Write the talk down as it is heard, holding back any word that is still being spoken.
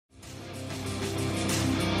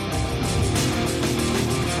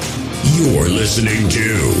You're listening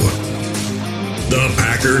to the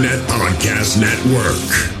Packernet Podcast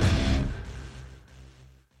Network.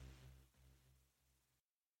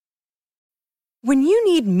 When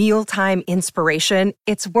you need mealtime inspiration,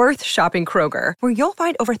 it's worth shopping Kroger, where you'll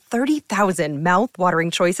find over 30,000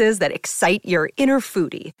 mouth-watering choices that excite your inner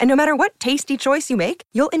foodie. And no matter what tasty choice you make,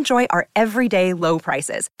 you'll enjoy our everyday low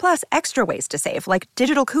prices, plus extra ways to save, like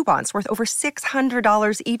digital coupons worth over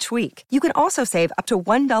 $600 each week. You can also save up to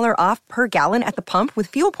 $1 off per gallon at the pump with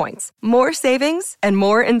fuel points. More savings and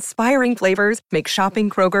more inspiring flavors make shopping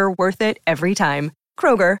Kroger worth it every time.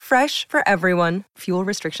 Kroger, fresh for everyone. Fuel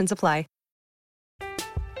restrictions apply.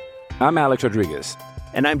 I'm Alex Rodriguez.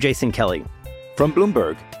 And I'm Jason Kelly. From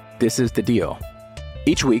Bloomberg, this is The Deal.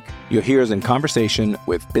 Each week, you'll hear us in conversation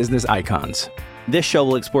with business icons. This show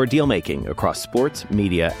will explore deal-making across sports,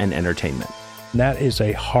 media, and entertainment. That is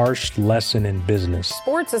a harsh lesson in business.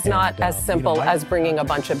 Sports is not as simple as bringing a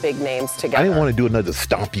bunch of big names together. I didn't want to do another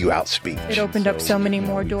stomp you out speech. It opened up so many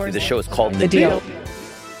more doors. The show is called The Deal.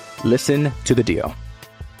 Listen to The Deal.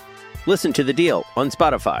 Listen to The Deal on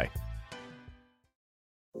Spotify.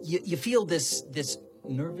 You feel this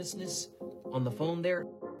nervousness on the phone there?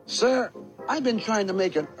 Sir, I've been trying to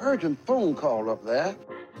make an urgent phone call up there.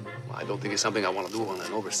 I don't think it's something I want to do on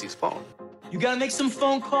an overseas phone. You gotta make some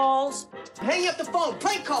phone calls. Hang up the phone.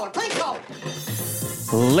 Prank caller.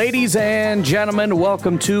 Ladies and gentlemen,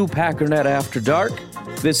 welcome to Packernet After Dark.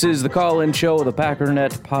 This is the call-in show of the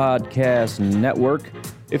Packernet Podcast Network.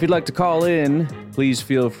 If you'd like to call in, please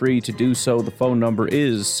feel free to do so. The phone number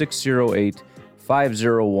is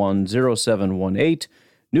 608-501-0718.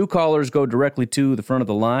 New callers go directly to the front of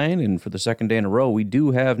the line, and for the second day in a row, we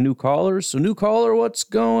do have new callers. So, new caller, what's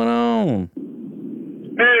going on?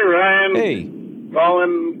 Hey, Ryan. Hey.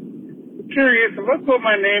 Colin, curious, if I put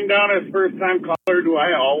my name down as first-time caller, do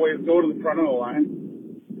I always go to the front of the line?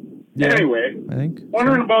 Yeah, anyway, I think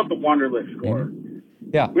wondering about the Wonderlic score.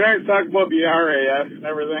 Yeah. We already talked about the RAS and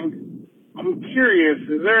everything. I'm curious,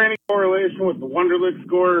 is there any correlation with the Wonderlic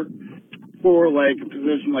score for like a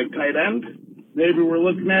position like tight end? Maybe we're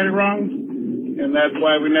looking at it wrong, and that's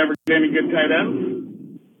why we never get any good tight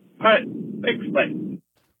ends. All right, thanks, bye.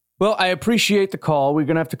 Well, I appreciate the call. We're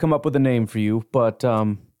going to have to come up with a name for you, but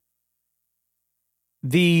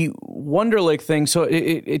the Wonderlic thing, so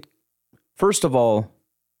it first of all,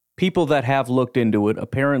 people that have looked into it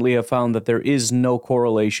apparently have found that there is no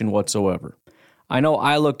correlation whatsoever. I know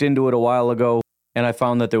I looked into it a while ago, and I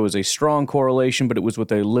found that there was a strong correlation, but it was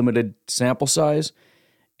with a limited sample size.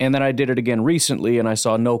 And then I did it again recently, and I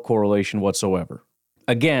saw no correlation whatsoever.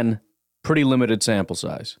 Again, pretty limited sample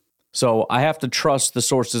size. So I have to trust the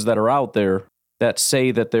sources that are out there that say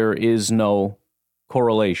that there is no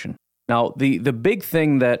correlation. Now, the big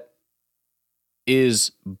thing that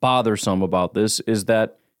is bothersome about this is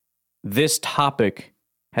that this topic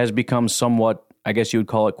has become somewhat, I guess you would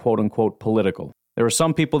call it, quote-unquote, political. There are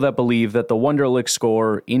some people that believe that the Wonderlic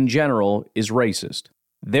score in general is racist.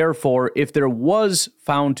 Therefore, if there was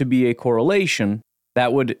found to be a correlation,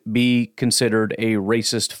 that would be considered a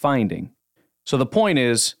racist finding. So the point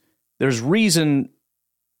is, there's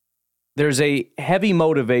a heavy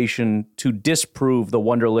motivation to disprove the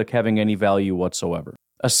Wonderlic having any value whatsoever,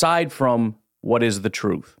 aside from what is the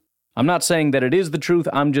truth. I'm not saying that it is the truth,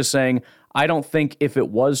 I'm just saying I don't think if it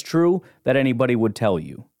was true that anybody would tell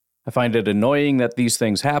you. I find it annoying that these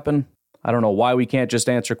things happen. I don't know why we can't just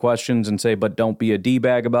answer questions and say, but don't be a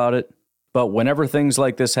D-bag about it. But whenever things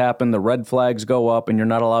like this happen, the red flags go up and you're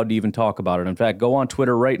not allowed to even talk about it. In fact, go on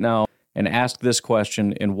Twitter right now and ask this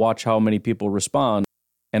question and watch how many people respond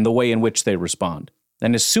and the way in which they respond.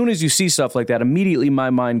 And as soon as you see stuff like that, immediately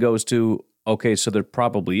my mind goes to, okay, so there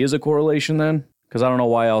probably is a correlation then? Because I don't know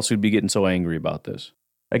why else we'd be getting so angry about this.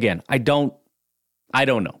 Again, I don't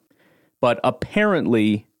know. But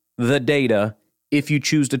apparently the data, if you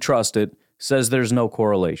choose to trust it, says there's no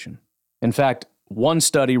correlation. In fact, one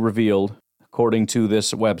study revealed, according to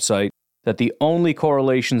this website, that the only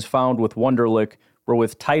correlations found with Wonderlic were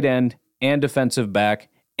with tight end and defensive back,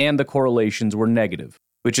 and the correlations were negative,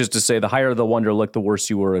 which is to say the higher the Wonderlic, the worse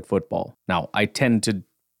you were at football. Now, I tend to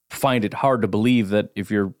find it hard to believe that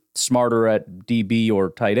if you're smarter at DB or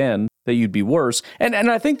tight end, that you'd be worse. And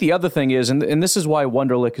I think the other thing is, and this is why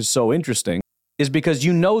Wonderlic is so interesting, is because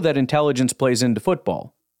you know that intelligence plays into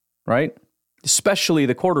football, right? Especially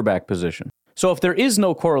the quarterback position. So if there is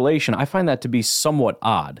no correlation, I find that to be somewhat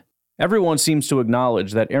odd. Everyone seems to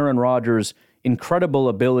acknowledge that Aaron Rodgers' incredible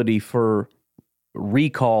ability for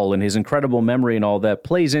recall and his incredible memory and all that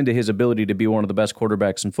plays into his ability to be one of the best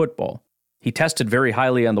quarterbacks in football. He tested very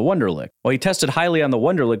highly on the Wonderlic. Well, he tested highly on the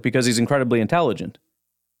Wonderlic because he's incredibly intelligent.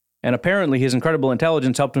 And apparently his incredible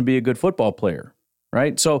intelligence helped him be a good football player,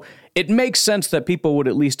 right? So it makes sense that people would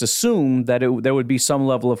at least assume that there would be some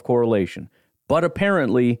level of correlation. But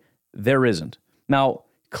apparently there isn't. Now,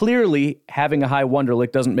 clearly having a high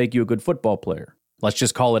Wonderlic doesn't make you a good football player. Let's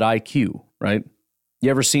just call it IQ, right? You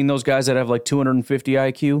ever seen those guys that have like 250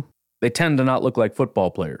 IQ? They tend to not look like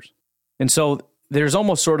football players. And so there's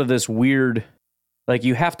almost sort of this weird, like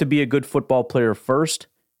you have to be a good football player first,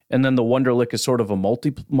 and then the Wonderlic is sort of a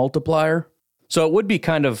multiplier. So it would be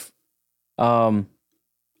kind of,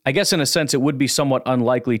 I guess in a sense, it would be somewhat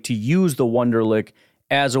unlikely to use the Wonderlic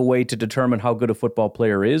as a way to determine how good a football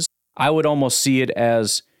player is. I would almost see it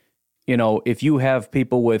as, you know, if you have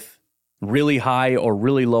people with really high or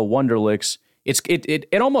really low Wonderlics,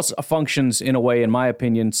 it almost functions in a way, in my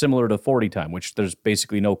opinion, similar to 40 time, which there's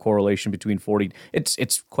basically no correlation between 40.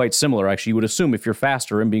 It's quite similar, actually. You would assume if you're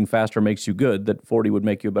faster and being faster makes you good, that 40 would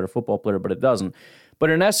make you a better football player, but it doesn't.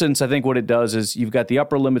 But in essence, I think what it does is you've got the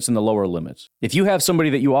upper limits and the lower limits. If you have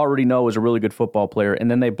somebody that you already know is a really good football player,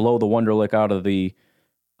 and then they blow the Wonderlic out of the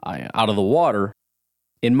water,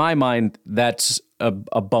 in my mind, that's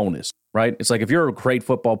a bonus. Right? It's like if you're a great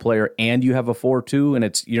football player and you have a 4.2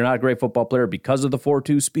 and you're not a great football player because of the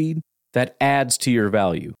 4.2 speed, that adds to your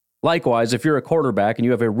value. Likewise, if you're a quarterback and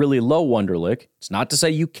you have a really low Wonderlic, it's not to say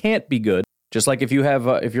you can't be good. Just like if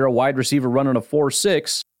you're a wide receiver running a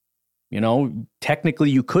 4.6, you know, technically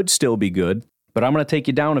you could still be good, but I'm going to take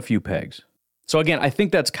you down a few pegs. So again, I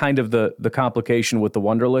think that's kind of the complication with the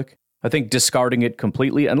Wonderlic. I think discarding it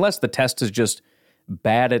completely, unless the test is just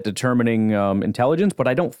bad at determining intelligence, but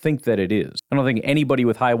I don't think that it is. I don't think anybody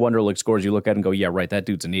with high Wonderlic scores you look at and go, yeah, right, that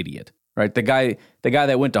dude's an idiot, right? The guy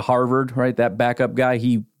that went to Harvard, right, that backup guy,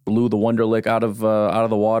 he blew the Wonderlic out of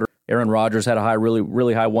the water. Aaron Rodgers had a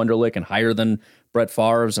really high Wonderlic and higher than Brett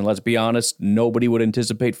Favre's, and let's be honest, nobody would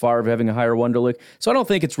anticipate Favre having a higher Wonderlic. So I don't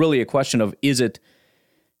think it's really a question of is it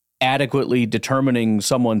adequately determining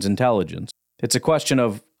someone's intelligence. It's a question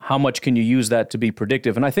of how much can you use that to be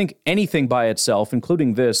predictive? And I think anything by itself,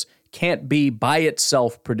 including this, can't be by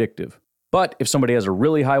itself predictive. But if somebody has a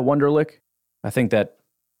really high Wonderlic, I think that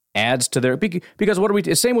adds to their...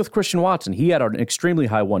 Because same with Christian Watson. He had an extremely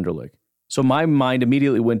high Wonderlic. So my mind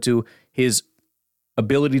immediately went to his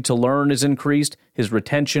ability to learn is increased, his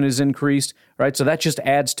retention is increased, right? So that just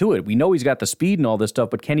adds to it. We know he's got the speed and all this stuff,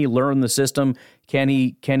 but can he learn the system? Can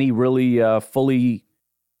he really fully...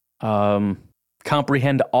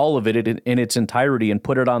 comprehend all of it in its entirety and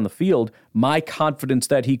put it on the field? My confidence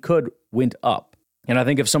that he could went up. And I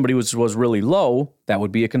think if somebody was really low, that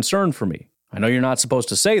would be a concern for me. I know you're not supposed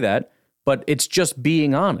to say that, but it's just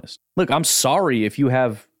being honest. Look, I'm sorry if you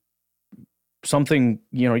have something,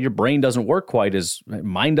 you know, your brain doesn't work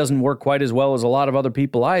mine doesn't work quite as well as a lot of other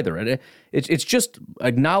people either. It's just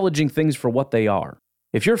acknowledging things for what they are.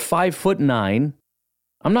 If you're 5'9",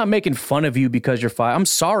 I'm not making fun of you because you're 5. I'm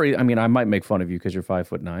sorry. I mean, I might make fun of you because you're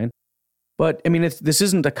 5'9". But I mean, this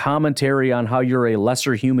isn't a commentary on how you're a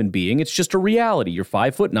lesser human being. It's just a reality. You're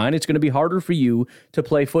 5'9". It's going to be harder for you to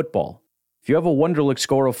play football. If you have a Wonderlic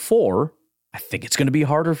score of 4, I think it's going to be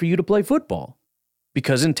harder for you to play football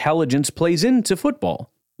because intelligence plays into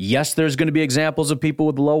football. Yes, there's going to be examples of people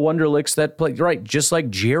with low Wonderlics that play, right, just like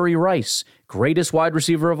Jerry Rice, greatest wide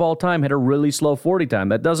receiver of all time, had a really slow 40 time.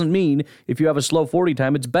 That doesn't mean if you have a slow 40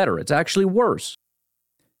 time, it's better. It's actually worse.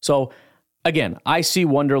 So, again, I see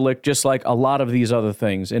Wonderlic just like a lot of these other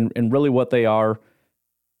things, and really what they are,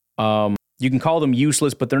 you can call them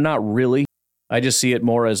useless, but they're not really. I just see it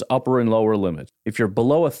more as upper and lower limits. If you're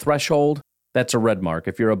below a threshold, that's a red mark.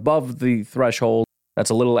 If you're above the threshold, that's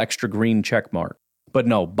a little extra green check mark. But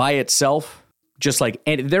no, by itself, just like,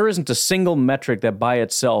 and there isn't a single metric that by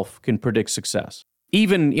itself can predict success.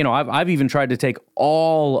 Even, you know, I've even tried to take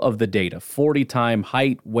all of the data, 40 time,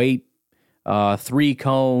 height, weight,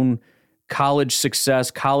 3-cone, college success,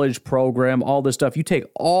 college program, all this stuff. You take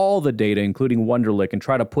all the data, including Wonderlic, and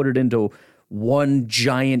try to put it into one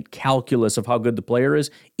giant calculus of how good the player is.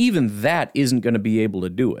 Even that isn't going to be able to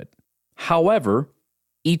do it. However,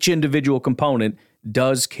 each individual component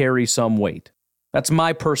does carry some weight. That's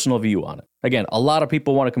my personal view on it. Again, a lot of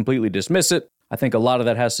people want to completely dismiss it. I think a lot of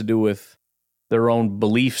that has to do with their own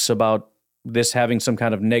beliefs about this having some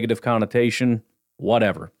kind of negative connotation.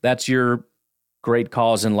 Whatever. That's your great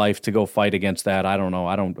cause in life to go fight against that. I don't know.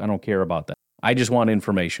 I don't care about that. I just want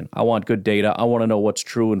information. I want good data. I want to know what's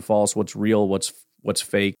true and false, what's real, what's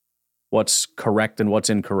fake, what's correct and what's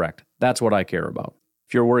incorrect. That's what I care about.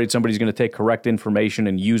 If you're worried somebody's going to take correct information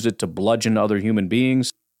and use it to bludgeon other human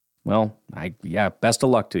beings, well, best of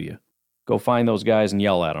luck to you. Go find those guys and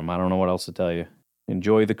yell at them. I don't know what else to tell you.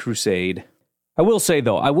 Enjoy the crusade. I will say,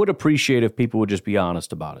 though, I would appreciate if people would just be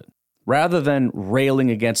honest about it. Rather than railing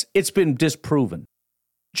against, it's been disproven.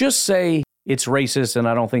 Just say it's racist and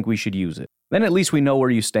I don't think we should use it. Then at least we know where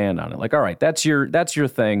you stand on it. Like, all right, that's your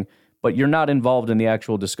thing, but you're not involved in the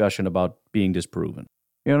actual discussion about being disproven.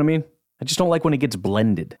 You know what I mean? I just don't like when it gets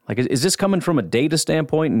blended. Like, is this coming from a data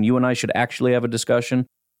standpoint and you and I should actually have a discussion?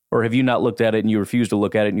 Or have you not looked at it and you refuse to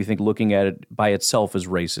look at it and you think looking at it by itself is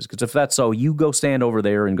racist? Because if that's so, you go stand over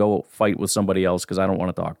there and go fight with somebody else because I don't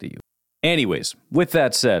want to talk to you. Anyways, with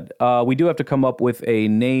that said, we do have to come up with a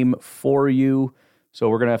name for you. So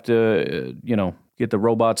we're going to have to, get the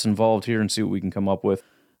robots involved here and see what we can come up with.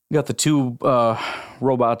 We got the two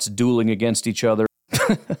robots dueling against each other.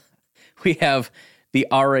 We have the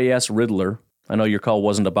RAS Riddler. I know your call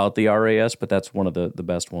wasn't about the RAS, but that's one of the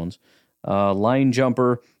best ones. Line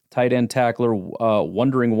Jumper, Tight End Tackler,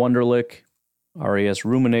 Wondering Wonderlick, RAS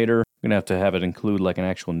Ruminator. I'm going to have it include like an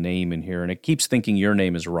actual name in here, and it keeps thinking your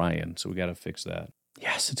name is Ryan, so we got to fix that.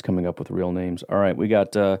 Yes, it's coming up with real names. All right, we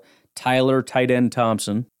got Tyler Tight End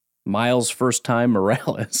Thompson, Miles First Time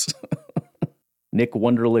Morales, Nick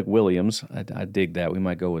Wonderlick Williams. I dig that. We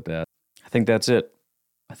might go with that. I think that's it.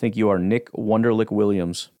 I think you are Nick Wonderlick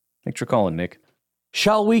Williams. Thanks for calling, Nick.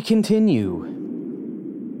 Shall we continue?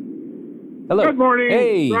 Hello. Good morning,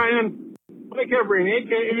 hey. Ryan. Mike Evering,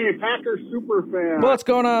 a.k.a. Packer Superfan. What's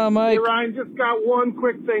going on, Mike? Hey, Ryan, just got one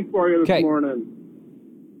quick thing for you this morning.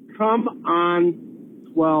 Come on,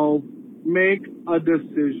 12. Make a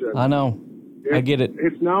decision. I know. I get it.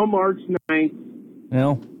 It's now March 9th.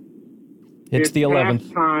 No. It's the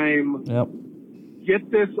 11th. Time. Yep.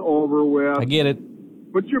 Get this over with. I get it.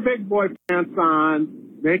 Put your big boy pants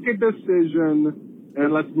on. Make a decision,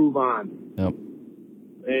 and let's move on. Yep.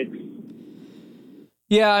 Thanks.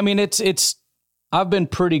 Yeah, I mean, I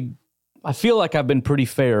feel like I've been pretty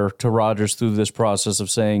fair to Rodgers through this process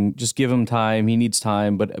of saying, just give him time. He needs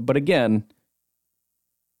time. But again,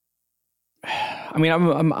 I mean,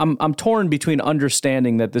 I'm torn between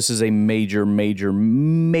understanding that this is a major, major,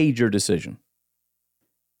 major decision.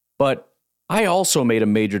 But I also made a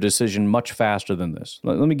major decision much faster than this.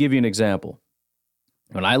 Let me give you an example.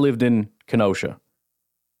 When I lived in Kenosha,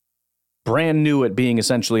 brand new at being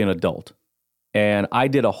essentially an adult, and I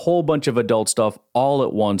did a whole bunch of adult stuff all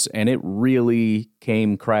at once, and it really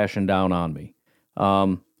came crashing down on me.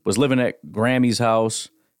 Was living at Grammy's house,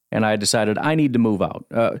 and I decided I need to move out.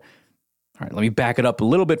 All right, let me back it up a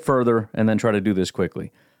little bit further and then try to do this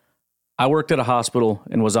quickly. I worked at a hospital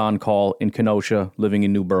and was on call in Kenosha, living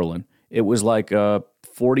in New Berlin. It was like a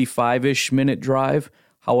 45-ish minute drive.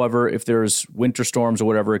 However, if there's winter storms or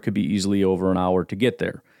whatever, it could be easily over an hour to get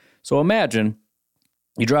there. So imagine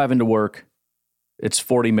you drive into work, it's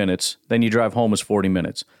 40 minutes, then you drive home, it's 40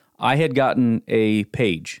 minutes. I had gotten a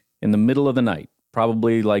page in the middle of the night,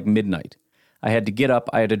 probably like midnight. I had to get up,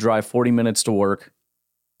 I had to drive 40 minutes to work,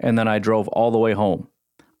 and then I drove all the way home.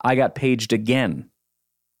 I got paged again.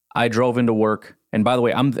 I drove into work, and by the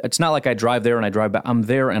way, it's not like I drive there and I drive back. I'm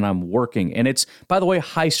there and I'm working, and it's, by the way,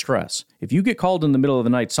 high stress. If you get called in the middle of the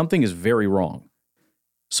night, something is very wrong.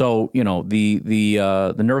 So,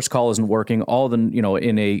 the nurse call isn't working,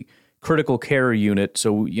 in a critical care unit,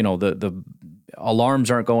 so, the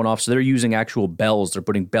alarms aren't going off, so they're using actual bells. They're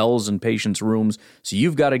putting bells in patients' rooms, so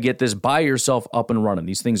you've got to get this by yourself up and running.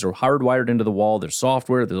 These things are hardwired into the wall. There's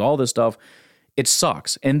software. There's all this stuff. It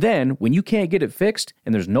sucks. And then when you can't get it fixed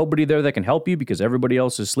and there's nobody there that can help you because everybody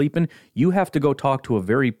else is sleeping, you have to go talk to a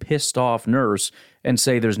very pissed off nurse and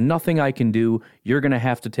say, there's nothing I can do. You're going to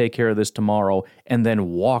have to take care of this tomorrow, and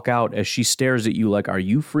then walk out as she stares at you like, are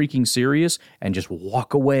you freaking serious? And just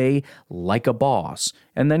walk away like a boss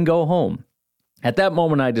and then go home. At that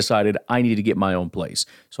moment, I decided I need to get my own place.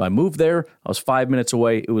 So I moved there. I was 5 minutes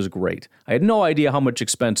away. It was great. I had no idea how much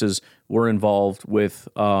expenses were involved with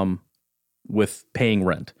paying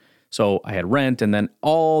rent. So I had rent and then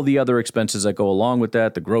all the other expenses that go along with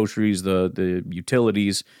that, the groceries, the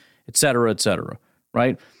utilities, et cetera,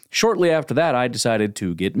 right? Shortly after that, I decided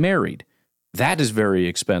to get married. That is very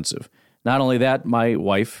expensive. Not only that, my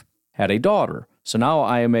wife had a daughter. So now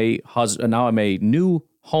I am a new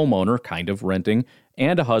homeowner, kind of renting,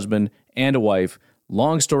 and a husband and a wife.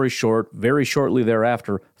 Long story short, very shortly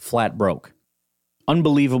thereafter, flat broke.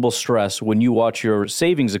 Unbelievable stress when you watch your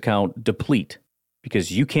savings account deplete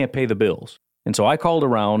because you can't pay the bills. And so I called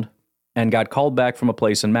around and got called back from a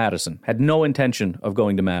place in Madison. Had no intention of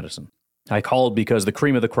going to Madison. I called because the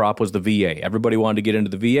cream of the crop was the VA. Everybody wanted to get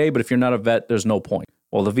into the VA, but if you're not a vet, there's no point.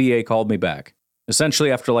 Well, the VA called me back.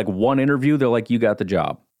 Essentially, after like one interview, they're like, you got the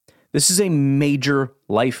job. This is a major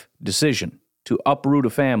life decision to uproot a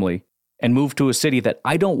family and move to a city that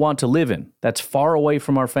I don't want to live in, that's far away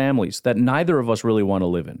from our families, that neither of us really want to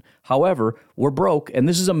live in. However, we're broke, and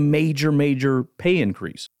this is a major, major pay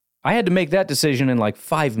increase. I had to make that decision in like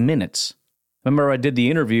 5 minutes. Remember, I did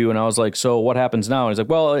the interview, and I was like, so what happens now? And he's like,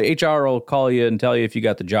 well, HR will call you and tell you if you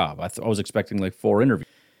got the job. I was expecting like 4 interviews.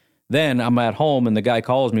 Then I'm at home, and the guy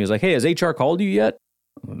calls me. He's like, hey, has HR called you yet?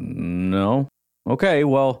 No. Okay,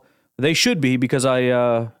 well, they should be, because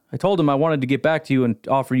I told him I wanted to get back to you and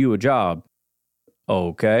offer you a job.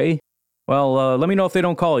 Okay. Well, let me know if they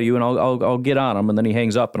don't call you, and I'll get on them. And then he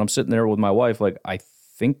hangs up, and I'm sitting there with my wife like, I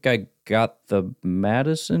think I got the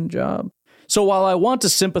Madison job. So while I want to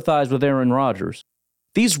sympathize with Aaron Rodgers,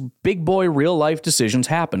 these big boy real life decisions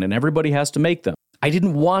happen, and everybody has to make them. I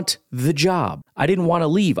didn't want the job. I didn't want to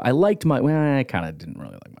leave. I liked I kind of didn't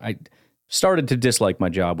really like I started to dislike my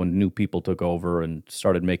job when new people took over and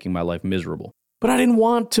started making my life miserable. But I didn't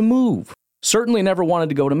want to move. Certainly never wanted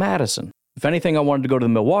to go to Madison. If anything, I wanted to go to the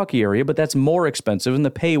Milwaukee area, but that's more expensive, and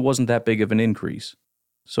the pay wasn't that big of an increase.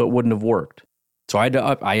 So it wouldn't have worked. So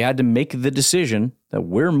I had to make the decision that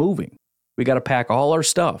we're moving. We got to pack all our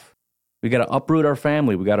stuff. We got to uproot our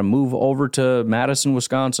family. We got to move over to Madison,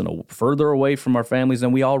 Wisconsin, further away from our families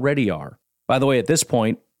than we already are. By the way, at this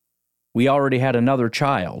point, we already had another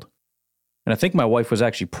child. And I think my wife was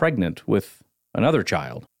actually pregnant with another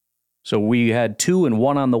child. So we had 2 and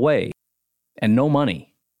 1 on the way and no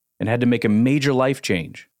money and had to make a major life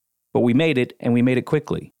change. But we made it, and we made it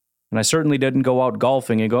quickly. And I certainly didn't go out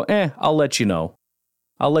golfing and go, I'll let you know.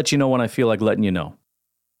 I'll let you know when I feel like letting you know.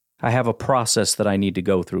 I have a process that I need to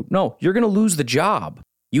go through. No, you're going to lose the job.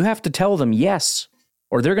 You have to tell them yes,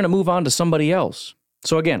 or they're going to move on to somebody else.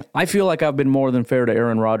 So again, I feel like I've been more than fair to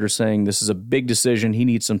Aaron Rodgers saying this is a big decision. He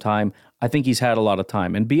needs some time. I think he's had a lot of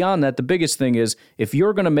time. And beyond that, the biggest thing is if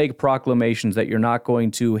you're going to make proclamations that you're not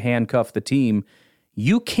going to handcuff the team,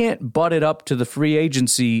 you can't butt it up to the free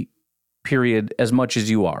agency period as much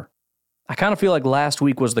as you are. I kind of feel like last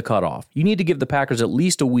week was the cutoff. You need to give the Packers at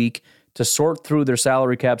least a week to sort through their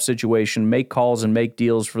salary cap situation, make calls and make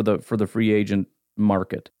deals for the free agent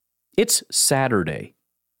market. It's Saturday.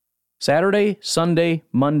 Saturday, Sunday,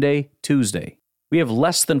 Monday, Tuesday. We have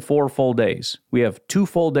less than 4 full days. We have 2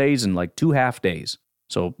 full days and like 2 half days.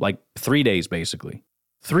 So like 3 days, basically.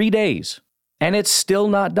 3 days. And it's still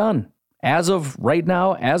not done. As of right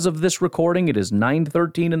now, as of this recording, it is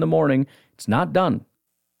 9:13 in the morning. It's not done.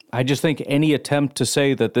 I just think any attempt to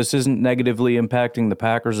say that this isn't negatively impacting the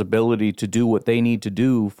Packers' ability to do what they need to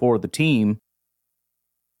do for the team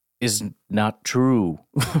is not true.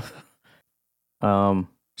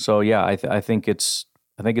 So yeah, I think it's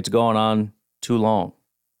gone on too long.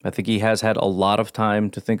 I think he has had a lot of time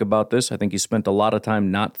to think about this. I think he spent a lot of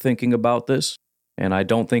time not thinking about this. And I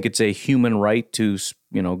don't think it's a human right to,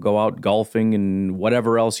 go out golfing and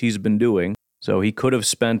whatever else he's been doing. So he could have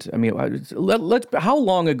spent, how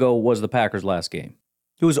long ago was the Packers' last game?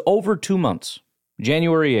 It was over 2 months.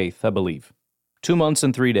 January 8th, I believe. 2 months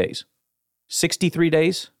and 3 days. 63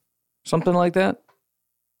 days? Something like that?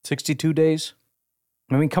 62 days?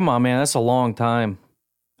 Come on, man, that's a long time.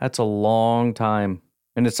 That's a long time.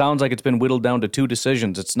 And it sounds like it's been whittled down to 2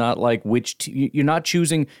 decisions. It's not like you're not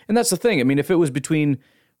choosing. And that's the thing. If it was between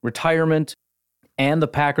retirement and the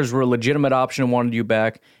Packers were a legitimate option and wanted you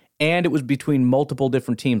back, and it was between multiple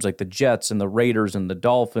different teams like the Jets and the Raiders and the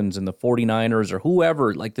Dolphins and the 49ers or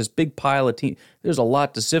whoever, like this big pile of teams, there's a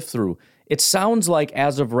lot to sift through. It sounds like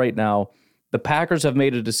as of right now, the Packers have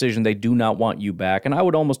made a decision they do not want you back. And I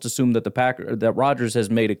would almost assume that that Rodgers has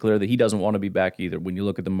made it clear that he doesn't want to be back either. When you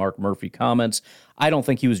look at the Mark Murphy comments, I don't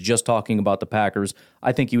think he was just talking about the Packers.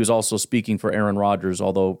 I think he was also speaking for Aaron Rodgers,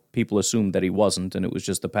 although people assumed that he wasn't and it was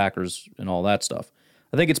just the Packers and all that stuff.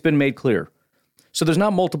 I think it's been made clear. So there's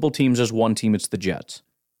not multiple teams, there's one team, it's the Jets.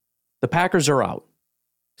 The Packers are out.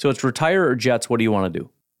 So it's retire or Jets, what do you want to do?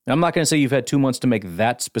 Now, I'm not going to say you've had 2 months to make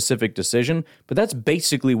that specific decision, but that's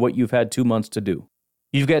basically what you've had 2 months to do.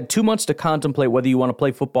 You've got 2 months to contemplate whether you want to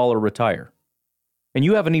play football or retire. And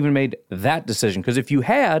you haven't even made that decision, because if you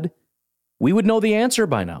had, we would know the answer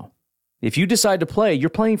by now. If you decide to play, you're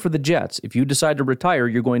playing for the Jets. If you decide to retire,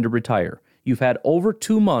 you're going to retire. You've had over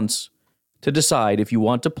 2 months to decide if you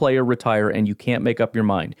want to play or retire, and you can't make up your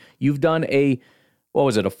mind. You've done a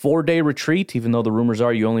 4-day retreat, even though the rumors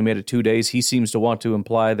are you only made it 2 days. He seems to want to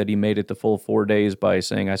imply that he made it the full 4 days by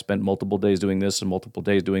saying, I spent multiple days doing this and multiple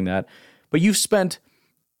days doing that. But you've spent,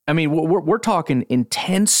 we're talking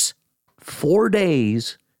intense 4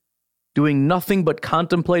 days doing nothing but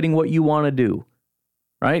contemplating what you want to do,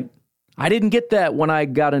 right? I didn't get that when I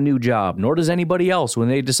got a new job, nor does anybody else when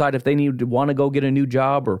they decide if they want to go get a new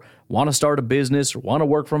job or want to start a business or want to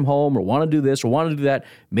work from home or want to do this or want to do that.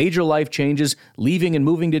 Major life changes, leaving and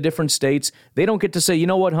moving to different states. They don't get to say, you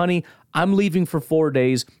know what, honey, I'm leaving for 4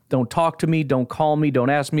 days. Don't talk to me. Don't call me. Don't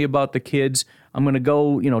ask me about the kids. I'm going to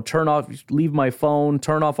go, leave my phone,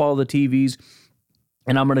 turn off all the TVs,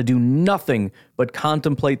 and I'm going to do nothing but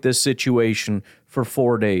contemplate this situation for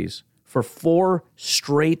 4 days. For 4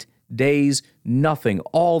 straight days, nothing.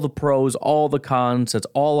 All the pros, all the cons, that's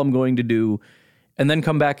all I'm going to do. And then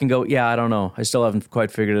come back and go, yeah, I don't know. I still haven't quite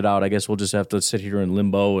figured it out. I guess we'll just have to sit here in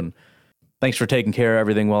limbo. And thanks for taking care of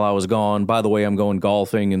everything while I was gone. By the way, I'm going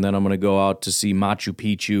golfing, and then I'm going to go out to see Machu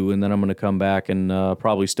Picchu, and then I'm going to come back and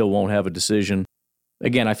probably still won't have a decision.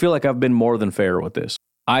 Again, I feel like I've been more than fair with this.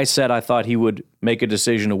 I said I thought he would make a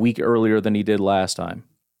decision a week earlier than he did last time.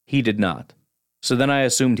 He did not. So then I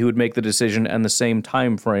assumed he would make the decision in the same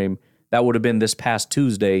time frame. That would have been this past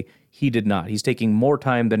Tuesday. He did not. He's taking more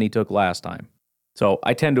time than he took last time. So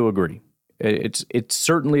I tend to agree. It's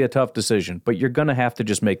certainly a tough decision, but you're going to have to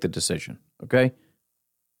just make the decision, okay?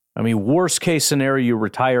 I mean, worst case scenario, you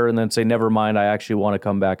retire and then say, never mind, I actually want to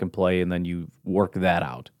come back and play, and then you work that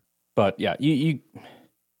out. But yeah, you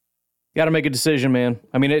got to make a decision, man.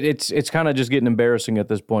 I mean, it's kind of just getting embarrassing at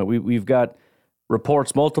this point. We've got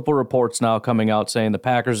multiple reports now coming out saying the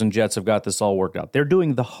Packers and Jets have got this all worked out. They're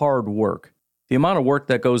doing the hard work. The amount of work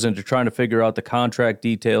that goes into trying to figure out the contract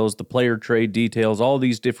details, the player trade details, all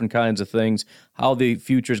these different kinds of things, how the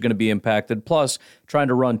future is going to be impacted, plus trying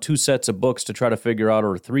to run 2 sets of books to try to figure out,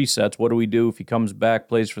 or 3 sets, what do we do if he comes back,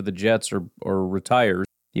 plays for the Jets, or retires?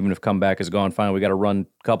 Even if comeback is gone, fine, we got to run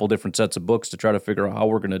a couple different sets of books to try to figure out how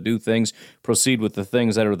we're going to do things, proceed with the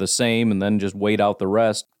things that are the same, and then just wait out the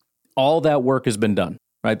rest. All that work has been done,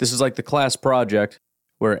 right? This is like the class project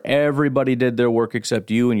where everybody did their work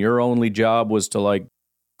except you, and your only job was to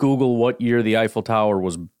Google what year the Eiffel Tower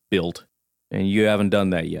was built, and you haven't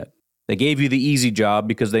done that yet. They gave you the easy job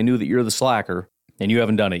because they knew that you're the slacker, and you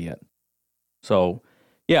haven't done it yet. So,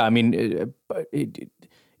 yeah, I mean,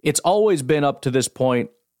 it's always been up to this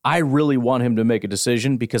point. I really want him to make a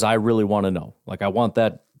decision because I really want to know. I want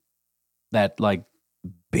that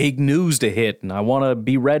big news to hit, and I want to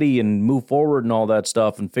be ready and move forward and all that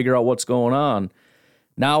stuff and figure out what's going on.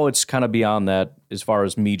 Now it's kind of beyond that as far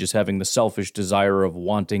as me just having the selfish desire of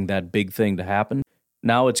wanting that big thing to happen.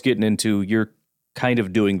 Now it's getting into you're kind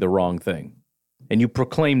of doing the wrong thing, and you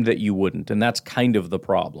proclaimed that you wouldn't, and that's kind of the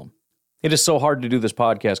problem. It is so hard to do this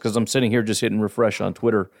podcast because I'm sitting here just hitting refresh on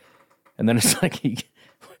Twitter, and then it's like,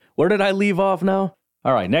 where did I leave off now?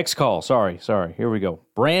 All right, next call. Sorry. Here we go.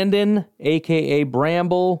 Brandon, a.k.a.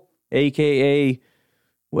 Bramble, a.k.a.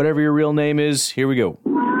 whatever your real name is. Here we go.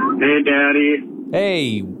 Hey, Daddy.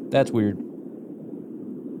 Hey, that's weird.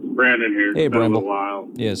 Brandon here. Hey, Bramble. Been a while.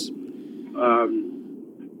 Yes.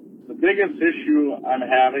 The biggest issue I'm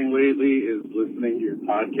having lately is listening to your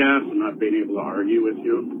podcast and not being able to argue with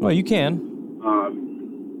you. Well, you can.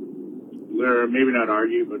 Maybe not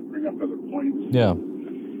argue, but bring up other points. Yeah.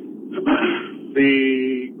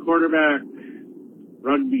 The quarterback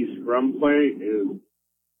rugby scrum play is,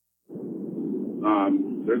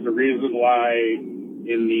 there's a reason why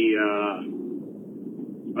in the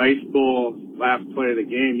Ice Bowl last play of the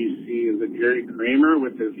game you see is Jerry Kramer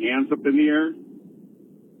with his hands up in the air.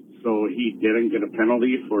 So he didn't get a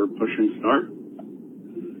penalty for pushing start.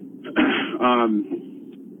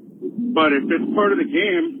 But if it's part of the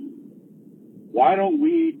game, why don't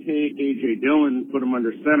we take A.J. Dillon, put him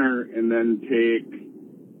under center, and then take,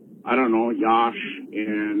 I don't know, Yosh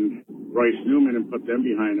and Royce Newman and put them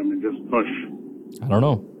behind him and just push? I don't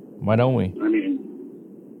know. Why don't we? I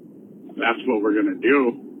mean, that's what we're going to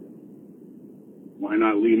do. Why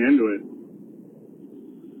not lean into it?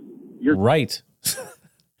 You're right.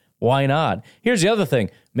 Why not? Here's the other thing.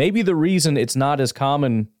 Maybe the reason it's not as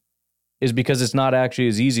common is because it's not actually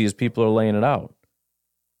as easy as people are laying it out.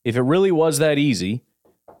 If it really was that easy,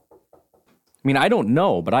 I mean, I don't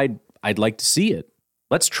know, but I'd like to see it.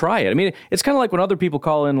 Let's try it. I mean, it's kind of like when other people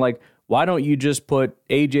call in, why don't you just put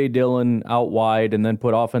A.J. Dillon out wide and then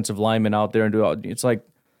put offensive linemen out there and do it? It's like,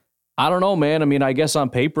 I don't know, man. I mean, I guess on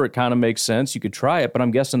paper it kind of makes sense. You could try it, but I'm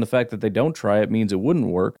guessing the fact that they don't try it means it wouldn't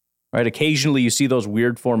work, right? Occasionally you see those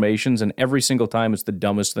weird formations, and every single time it's the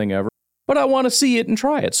dumbest thing ever. But I want to see it and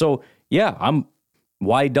try it. So, yeah,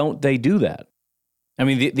 why don't they do that? I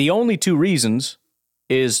mean, the only 2 reasons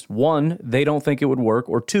is, 1, they don't think it would work,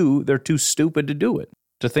 or 2, they're too stupid to do it,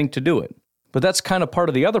 to think to do it. But that's kind of part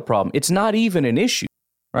of the other problem. It's not even an issue,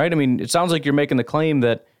 right? I mean, it sounds like you're making the claim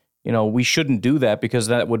that we shouldn't do that because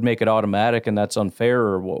that would make it automatic and that's unfair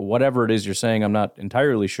or whatever it is you're saying. I'm not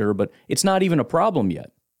entirely sure, but it's not even a problem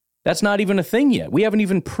yet. That's not even a thing yet. We haven't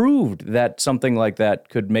even proved that something like that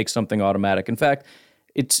could make something automatic. In fact,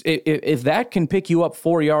 if that can pick you up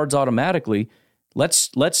 4 yards automatically, let's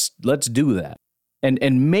do that.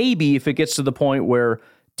 And maybe if it gets to the point where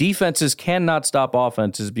defenses cannot stop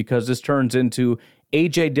offenses because this turns into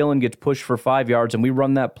A.J. Dillon gets pushed for 5 yards and we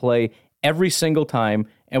run that play every single time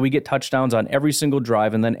and we get touchdowns on every single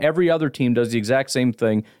drive, and then every other team does the exact same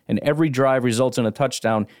thing and every drive results in a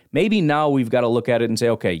touchdown. Maybe now we've got to look at it and say,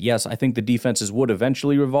 okay, yes, I think the defenses would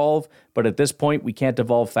eventually evolve, but at this point we can't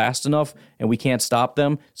evolve fast enough and we can't stop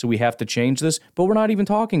them, so we have to change this. But we're not even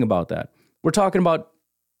talking about that. We're talking about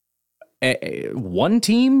one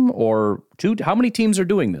team or two. How many teams are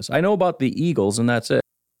doing this? I know about the Eagles, and that's it.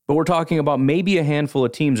 But we're talking about maybe a handful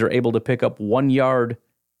of teams are able to pick up 1 yard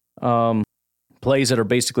plays that are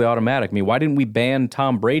basically automatic. I mean, why didn't we ban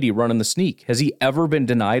Tom Brady running the sneak? Has he ever been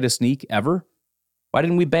denied a sneak ever? Why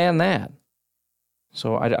didn't we ban that?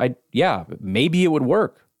 So yeah, maybe it would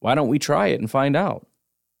work. Why don't we try it and find out?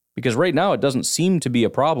 Because right now it doesn't seem to be a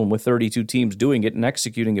problem with 32 teams doing it and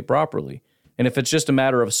executing it properly. And if it's just a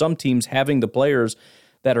matter of some teams having the players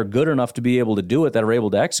that are good enough to be able to do it, that are able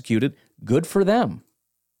to execute it, good for them.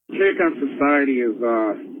 Take on society is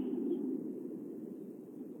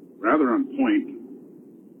rather on point.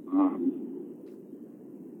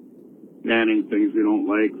 Banning things we don't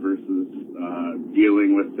like versus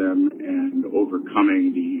dealing with them and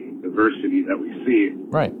overcoming the adversity that we see.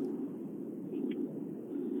 Right.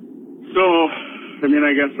 So, I mean,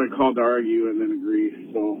 I guess I called to argue and then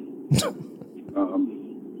agree. So,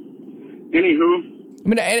 anywho. I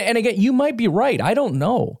mean, and again, you might be right. I don't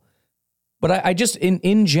know. But I just,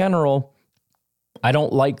 in general, I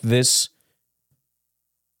don't like this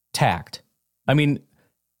tact. I mean,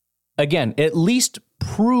 again, at least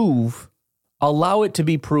allow it to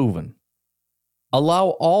be proven. Allow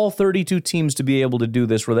all 32 teams to be able to do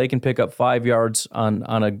this where they can pick up 5 yards on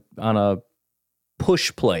a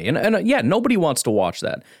push play. And yeah, nobody wants to watch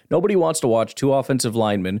that. Nobody wants to watch two offensive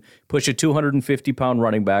linemen push a 250-pound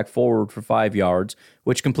running back forward for 5 yards,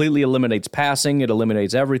 which completely eliminates passing. It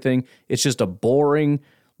eliminates everything. It's just a boring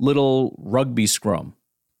little rugby scrum.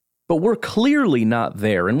 But we're clearly not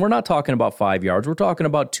there, and we're not talking about 5 yards. We're talking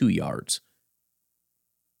about 2 yards.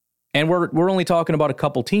 And we're only talking about a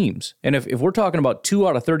couple teams. And if we're talking about 2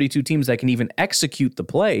 out of 32 teams that can even execute the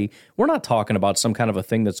play, we're not talking about some kind of a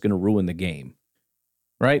thing that's going to ruin the game.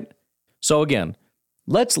 Right? So again,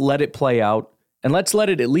 let's let it play out, and let's let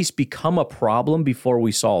it at least become a problem before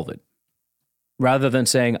we solve it. Rather than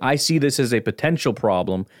saying, I see this as a potential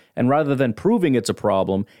problem, and rather than proving it's a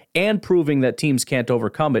problem and proving that teams can't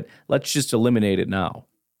overcome it, let's just eliminate it now.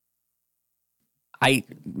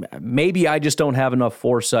 Maybe I just don't have enough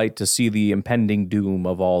foresight to see the impending doom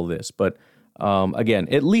of all this, but again,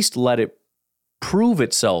 at least let it prove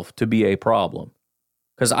itself to be a problem.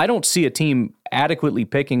 Because I don't see a team adequately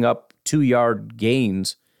picking up 2-yard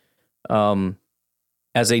gains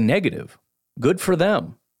as a negative. Good for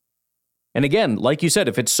them. And again, like you said,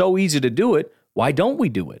 if it's so easy to do it, why don't we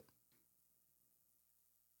do it?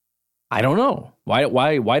 I don't know.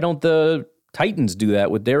 Why don't the Titans do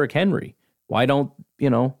that with Derrick Henry? Why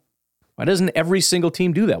doesn't every single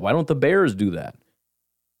team do that? Why don't the Bears do that?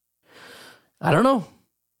 I don't know.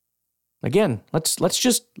 Again, let's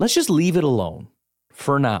just leave it alone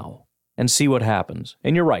for now and see what happens.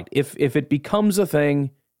 And you're right. If it becomes a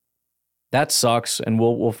thing, that sucks, and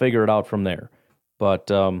we'll figure it out from there.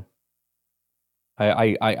 But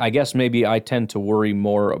I guess maybe I tend to worry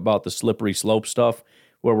more about the slippery slope stuff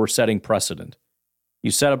where we're setting precedent.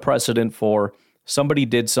 You set a precedent for somebody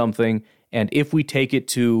did something, and if we take it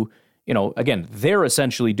to, again, they're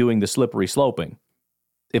essentially doing the slippery sloping.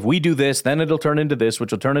 If we do this, then it'll turn into this,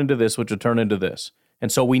 which will turn into this, which will turn into this. And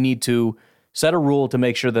so we need to set a rule to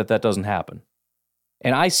make sure that that doesn't happen.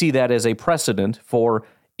 And I see that as a precedent for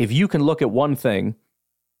if you can look at one thing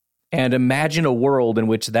and imagine a world in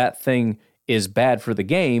which that thing is bad for the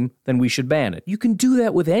game, then we should ban it. You can do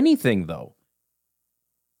that with anything, though.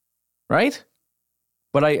 Right?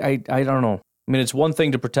 But I don't know. I mean, it's one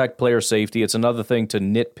thing to protect player safety. It's another thing to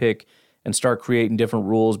nitpick and start creating different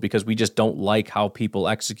rules because we just don't like how people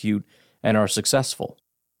execute and are successful.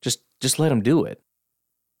 Just let them do it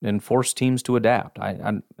and force teams to adapt.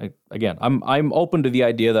 I'm open to the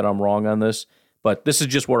idea that I'm wrong on this, but this is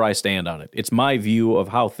just where I stand on it. It's my view of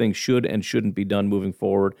how things should and shouldn't be done moving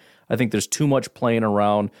forward. I think there's too much playing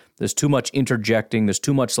around. There's too much interjecting. There's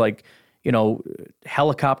too much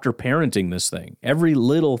helicopter parenting this thing. Every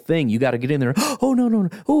little thing, you got to get in there. Oh, no.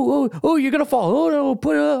 Oh, you're going to fall. Oh,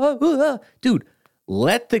 no. Dude,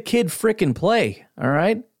 let the kid frickin' play, all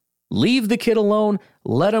right? Leave the kid alone.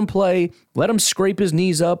 Let him play. Let him scrape his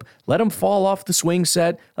knees up. Let him fall off the swing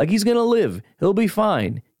set. Like, he's going to live. He'll be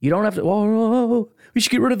fine. You don't have to, we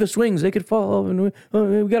should get rid of the swings. They could fall off. And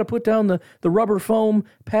we got to put down the rubber foam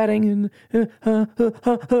padding. And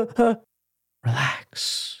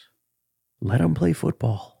relax. Let him play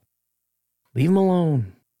football. Leave him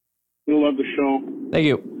alone. We love the show. Thank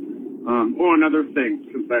you. Another thing,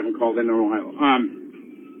 since I haven't called in a while.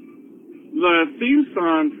 The theme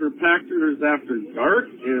song for Packers After Dark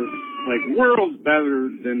is like worlds better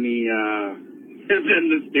than the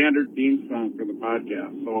standard theme song for the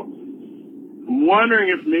podcast. So I'm wondering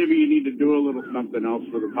if maybe you need to do a little something else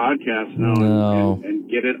for the podcast now and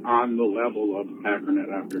get it on the level of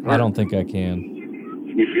Packernet After Dark. I don't think I can.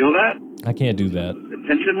 You feel that? I can't do that. The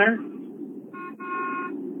tension there?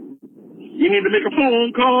 You need to make a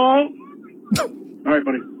phone call. All right,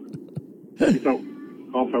 buddy. Peace out.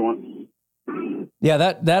 Call if I want. Yeah,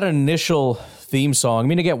 that initial theme song. I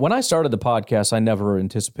mean, again, when I started the podcast, I never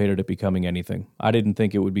anticipated it becoming anything. I didn't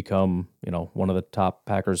think it would become, one of the top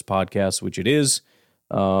Packers podcasts, which it is.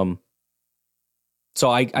 So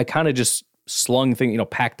I kind of just slung things,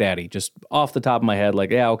 Pack Daddy, just off the top of my head,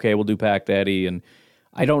 like, yeah, okay, we'll do Pack Daddy. And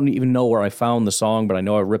I don't even know where I found the song, but I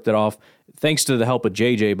know I ripped it off. Thanks to the help of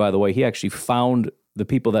JJ, by the way, he actually found the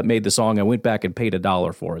people that made the song. I went back and paid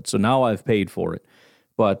 $1 for it. So now I've paid for it.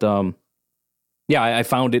 But, yeah, I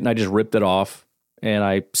found it and I just ripped it off and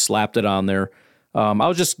I slapped it on there. I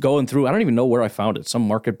was just going through, I don't even know where I found it, some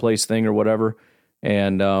marketplace thing or whatever.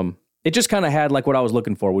 And it just kind of had like what I was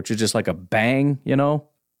looking for, which is just like a bang,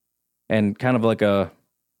 and kind of like I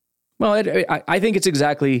think it's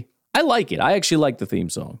exactly, I like it. I actually like the theme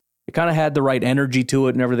song. It kind of had the right energy to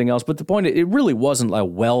it and everything else. But the point, it really wasn't a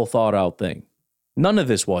well thought out thing. None of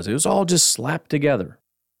this was. It was all just slapped together.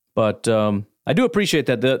 But I do appreciate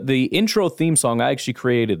that. The intro theme song, I actually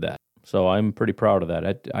created that. So I'm pretty proud of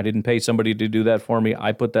that. I didn't pay somebody to do that for me.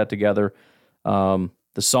 I put that together. The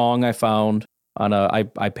song I found on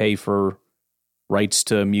I pay for rights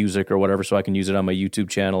to music or whatever, so I can use it on my YouTube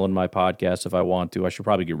channel and my podcast if I want to. I should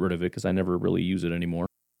probably get rid of it because I never really use it anymore.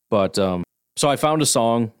 But so I found a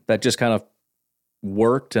song that just kind of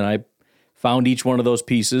worked, and I found each one of those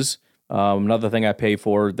pieces. Another thing I pay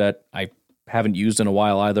for that I haven't used in a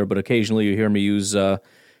while either, but occasionally you hear me use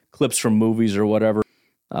clips from movies or whatever.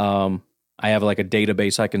 I have like a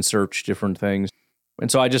database I can search different things.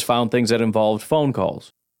 And so I just found things that involved phone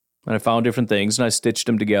calls. And I found different things, and I stitched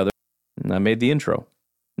them together, and I made the intro.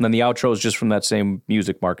 And then the outro is just from that same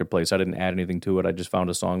music marketplace. I didn't add anything to it. I just found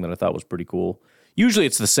a song that I thought was pretty cool. Usually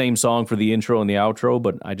it's the same song for the intro and the outro,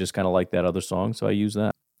 but I just kind of like that other song, so I use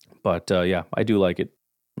that. But yeah, I do like it,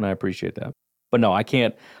 and I appreciate that. But no, I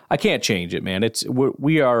can't change it, man.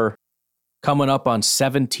 We are coming up on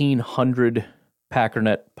 1,700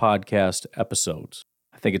 Packernet podcast episodes.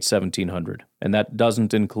 I think it's 1,700, and that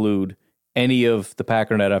doesn't include any of the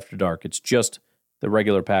Packernet After Dark. It's just the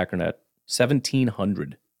regular Packernet.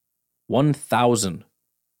 1,700.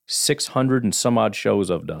 1,600 and some odd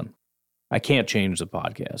shows I've done. I can't change the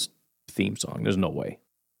podcast theme song. There's no way.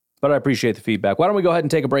 But I appreciate the feedback. Why don't we go ahead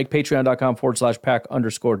and take a break?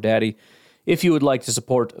 Patreon.com/Pack_Daddy. If you would like to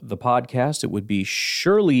support the podcast, it would be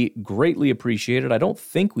surely greatly appreciated. I don't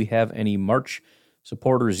think we have any March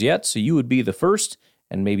supporters yet, so you would be the first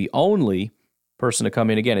and maybe only person to come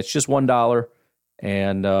in. Again, it's just $1,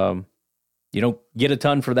 and you don't get a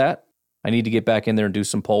ton for that. I need to get back in there and do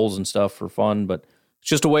some polls and stuff for fun, but it's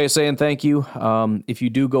just a way of saying thank you. If you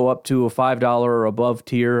do go up to a $5 or above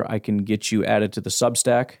tier, I can get you added to the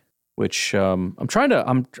Substack, which I've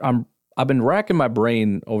been racking my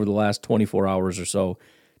brain over the last 24 hours or so,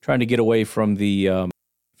 trying to get away from the, I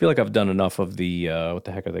feel like I've done enough of the, what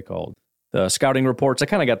the heck are they called? The scouting reports. I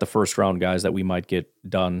kind of got the first round guys that we might get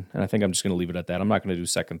done, and I think I'm just going to leave it at that. I'm not going to do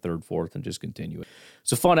second, third, fourth, and just continue it.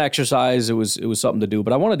 It's a fun exercise. It was something to do,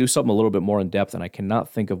 but I want to do something a little bit more in depth, and I cannot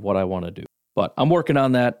think of what I want to do. But I'm working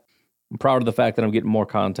on that. I'm proud of the fact that I'm getting more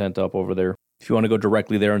content up over there. If you want to go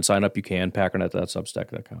directly there and sign up, you can,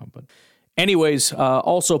 packernet.substack.com. But anyways,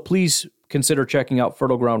 also please consider checking out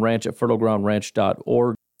Fertile Ground Ranch at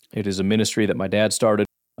fertilegroundranch.org. It is a ministry that my dad started,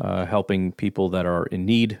 helping people that are in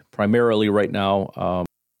need, primarily right now,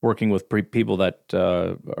 working with people that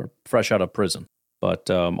are fresh out of prison, but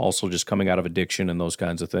also just coming out of addiction and those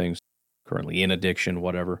kinds of things, currently in addiction,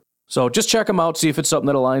 whatever. So just check them out, see if it's something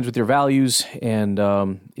that aligns with your values. And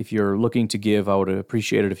if you're looking to give, I would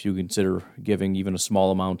appreciate it if you consider giving even a small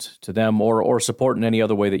amount to them or support in any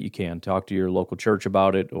other way that you can. Talk to your local church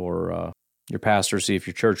about it or your pastor, see if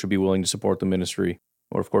your church would be willing to support the ministry.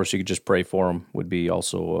 Or, of course, you could just pray for them, would be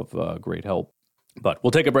also of great help. But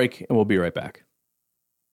we'll take a break, and we'll be right back.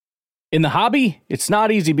 In the hobby, it's not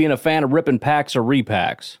easy being a fan of ripping packs or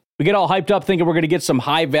repacks. We get all hyped up thinking we're going to get some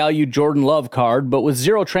high-value Jordan Love card, but with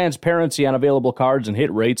zero transparency on available cards and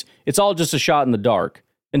hit rates, it's all just a shot in the dark.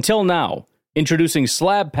 Until now, introducing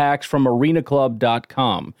slab packs from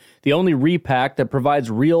arenaclub.com, the only repack that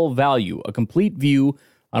provides real value, a complete view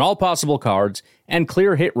on all possible cards, and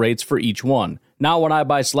clear hit rates for each one. Now when I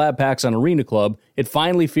buy slab packs on Arena Club, it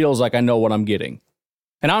finally feels like I know what I'm getting.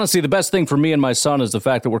 And honestly, the best thing for me and my son is the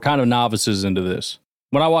fact that we're kind of novices into this.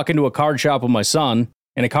 When I walk into a card shop with my son,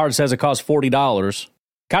 and a card says it costs $40,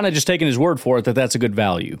 kind of just taking his word for it that that's a good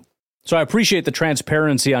value. So I appreciate the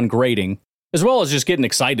transparency on grading, as well as just getting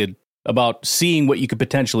excited about seeing what you could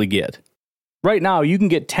potentially get. Right now, you can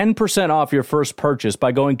get 10% off your first purchase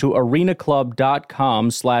by going to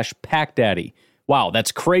arenaclub.com/packdaddy. Wow,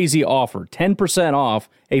 that's crazy offer. 10% off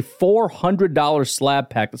a $400 slab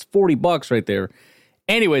pack. That's $40 right there.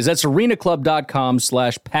 Anyways, that's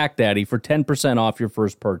arenaclub.com/packdaddy for 10% off your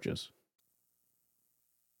first purchase.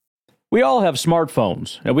 We all have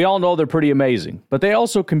smartphones, and we all know they're pretty amazing, but they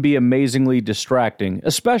also can be amazingly distracting,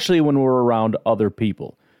 especially when we're around other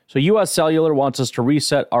people. So US Cellular wants us to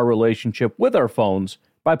reset our relationship with our phones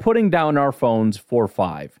by putting down our phones for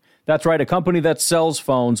 $5. That's right, a company that sells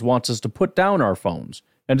phones wants us to put down our phones.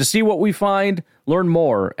 And to see what we find, learn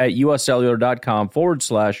more at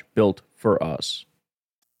uscellular.com/built for us.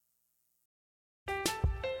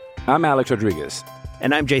 I'm Alex Rodriguez.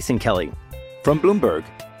 And I'm Jason Kelly. From Bloomberg,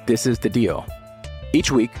 this is The Deal.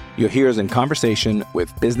 Each week, you'll hear us in conversation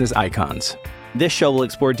with business icons. This show will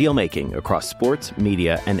explore deal-making across sports,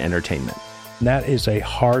 media, and entertainment. That is a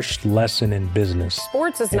harsh lesson in business.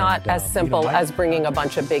 Sports is not as simple as bringing a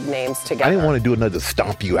bunch of big names together. I didn't want to do another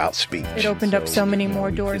stomp you out speech. It opened up so many more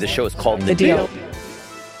doors. The show is called The Deal.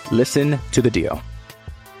 Listen to The Deal.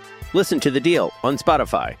 Listen to The Deal on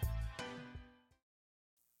Spotify.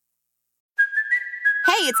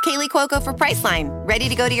 Hey, it's Kaylee Cuoco for Priceline. Ready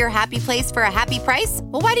to go to your happy place for a happy price?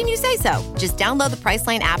 Well, why didn't you say so? Just download the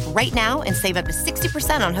Priceline app right now and save up to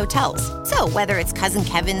 60% on hotels. So whether it's Cousin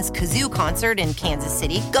Kevin's Kazoo Concert in Kansas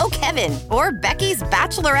City, go Kevin, or Becky's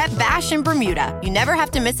Bachelorette Bash in Bermuda, you never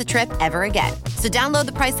have to miss a trip ever again. So download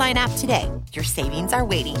the Priceline app today. Your savings are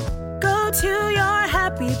waiting. Go to your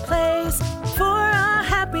happy place for a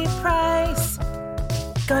happy price.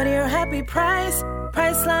 Go to your happy price,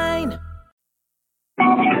 Priceline.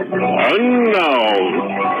 And now,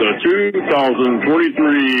 the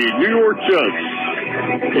 2023 New York Jets.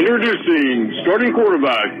 Introducing starting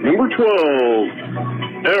quarterback, number 12,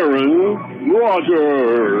 Aaron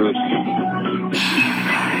Rodgers.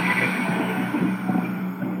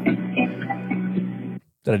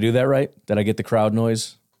 Did I do that right? Did I get the crowd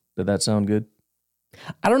noise? Did that sound good?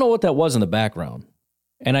 I don't know what that was in the background.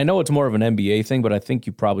 And I know it's more of an NBA thing, but I think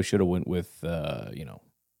you probably should have went with, the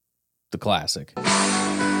classic.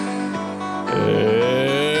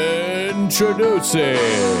 Introducing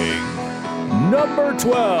number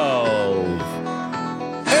 12,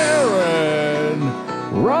 Aaron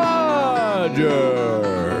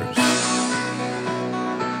Rodgers.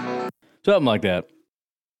 Something like that.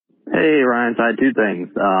 Hey, Ryan, so I had two things.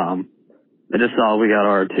 I just saw we got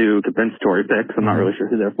our two compensatory picks. I'm not really sure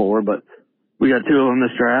who they're for, but we got two of them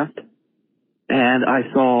this draft. And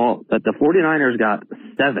I saw that the 49ers got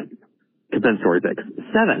 7 compensatory picks.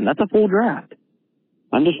 7. That's a full draft.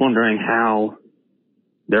 I'm just wondering how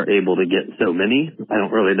they're able to get so many. I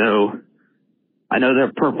don't really know. I know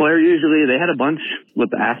that per player usually they had a bunch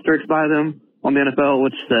with the asterisks by them on the NFL,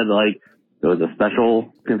 which said like it was a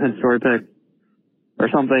special compensatory pick or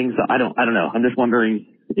something. So I don't know. I'm just wondering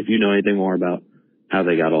if you know anything more about how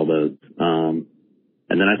they got all those. And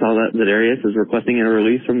then I saw that Za'Darius is requesting a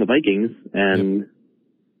release from the Vikings, and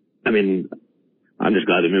I mean, I'm just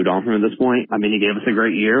glad they moved on from him at this point. I mean, he gave us a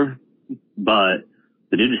great year, but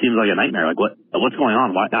the dude just seems like a nightmare. Like, what's going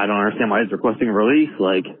on? Why? I don't understand why he's requesting a release.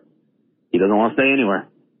 Like, he doesn't want to stay anywhere.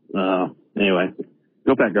 Anyway,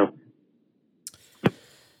 go Pack, go.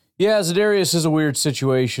 Yeah, Za'Darius is a weird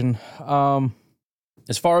situation.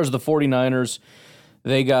 As far as the 49ers,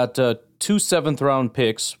 they got 2 7th-round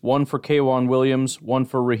picks, one for K'Wan Williams, one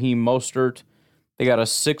for Raheem Mostert. They got a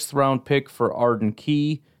 6th-round pick for Arden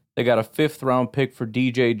Key. They got a 5th-round pick for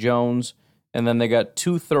DJ Jones, and then they got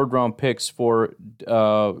 2 3rd-round picks for,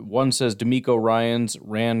 one says D'Amico Ryans,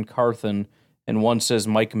 Rand Carthen, and one says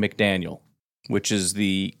Mike McDaniel, which is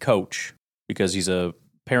the coach, because he's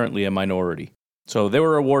apparently a minority. So they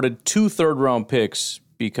were awarded 2 third-round picks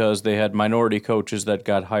because they had minority coaches that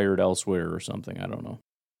got hired elsewhere or something. I don't know.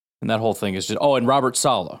 And that whole thing is just... Oh, and Robert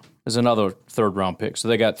Saleh is another third-round pick. So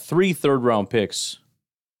they got 3 third-round picks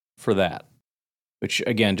for that, which,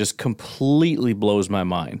 again, just completely blows my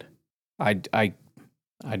mind. I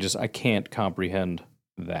can't comprehend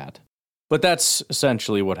that. But that's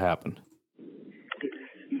essentially what happened.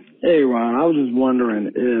 Hey, Ron, I was just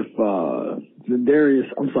wondering if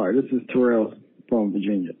Za'Darius... I'm sorry, this is Terrell from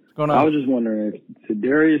Virginia. What's going on? I was just wondering if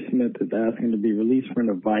Za'Darius Smith is asking to be released from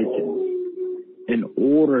the Vikings in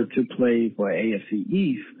order to play for AFC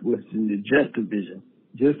East, which is in the Jets division,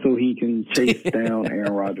 just so he can chase down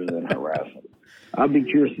Aaron Rodgers and harass him. I'd be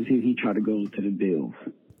curious to see if he tried to go to the Bills,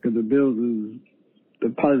 because the Bills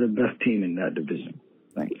is probably the best team in that division.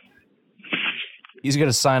 Thanks. He's going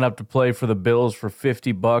to sign up to play for the Bills for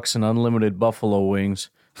 $50 and unlimited buffalo wings,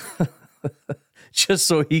 just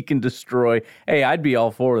so he can destroy. Hey, I'd be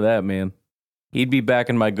all for that, man. He'd be back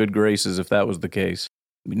in my good graces if that was the case.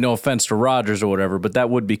 No offense to Rodgers or whatever, but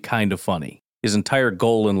that would be kind of funny. His entire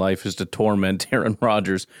goal in life is to torment Aaron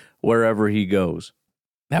Rodgers wherever he goes.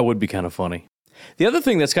 That would be kind of funny. The other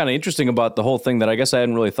thing that's kind of interesting about the whole thing that I guess I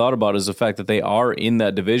hadn't really thought about is the fact that they are in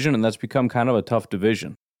that division, and that's become kind of a tough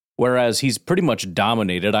division. Whereas he's pretty much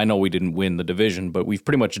dominated. I know we didn't win the division, but we've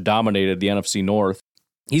pretty much dominated the NFC North.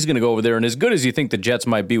 He's going to go over there, and as good as you think the Jets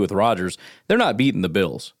might be with Rodgers, they're not beating the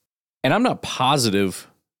Bills. And I'm not positive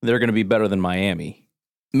they're going to be better than Miami.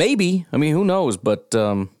 Maybe. I mean, who knows? But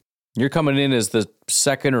you're coming in as the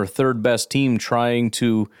second or third best team trying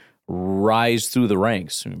to rise through the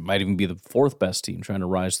ranks. It might even be the fourth best team trying to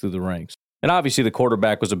rise through the ranks. And obviously the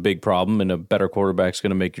quarterback was a big problem, and a better quarterback's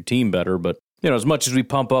going to make your team better. But, you know, as much as we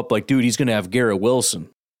pump up, like, dude, he's going to have Garrett Wilson.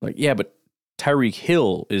 Like, yeah, but Tyreek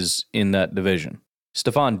Hill is in that division.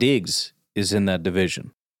 Stephon Diggs is in that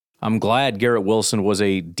division. I'm glad Garrett Wilson was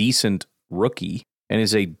a decent rookie and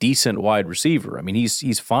is a decent wide receiver. I mean,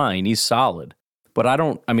 he's fine. He's solid.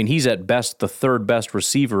 But he's at best the third best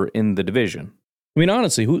receiver in the division. I mean,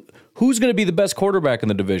 honestly, who's going to be the best quarterback in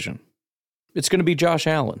the division? It's going to be Josh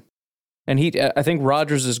Allen. And I think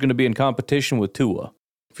Rodgers is going to be in competition with Tua.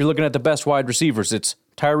 If you're looking at the best wide receivers, it's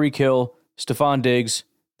Tyreek Hill, Stephon Diggs,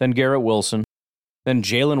 then Garrett Wilson, then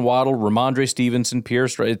Jalen Waddle, Ramondre Stevenson,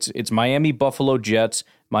 Pierce. It's Miami, Buffalo, Jets,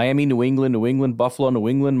 Miami, New England, New England, Buffalo, New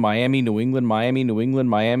England, Miami, New England, Miami, New England,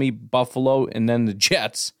 Miami, Buffalo, and then the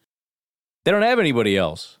Jets. They don't have anybody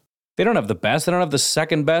else. They don't have the best. They don't have the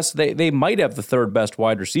second best. They might have the third best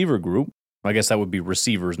wide receiver group. I guess that would be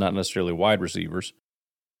receivers, not necessarily wide receivers.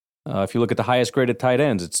 If you look at the highest graded tight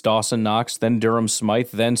ends, it's Dawson Knox, then Durham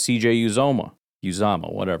Smythe, then C.J. Uzomah,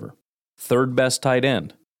 whatever. Third best tight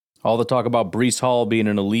end. All the talk about Breece Hall being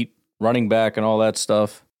an elite running back and all that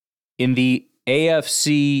stuff. In the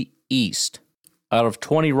AFC East, out of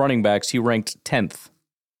 20 running backs, he ranked 10th.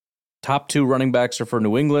 Top 2 running backs are for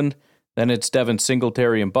New England. Then it's Devin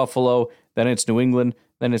Singletary in Buffalo. Then it's New England.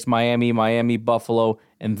 Then it's Miami, Buffalo.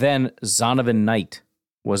 And then Zonovan Knight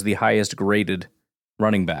was the highest graded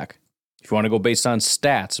running back. If you want to go based on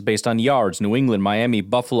stats, based on yards, New England, Miami,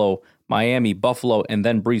 Buffalo, and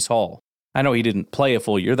then Breece Hall. I know he didn't play a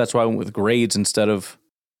full year. That's why I went with grades instead of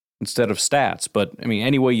stats. But, I mean,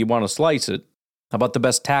 any way you want to slice it. How about the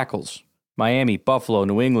best tackles? Miami, Buffalo,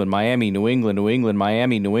 New England, Miami, New England, New England,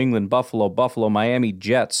 Miami, New England, Buffalo, Miami,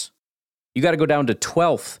 Jets. You got to go down to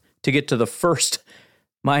 12th to get to the first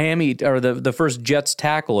Miami, or the first Jets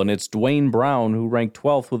tackle, and it's Dwayne Brown, who ranked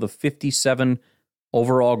 12th with a 57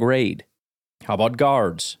 overall grade. How about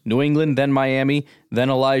guards? New England, then Miami, then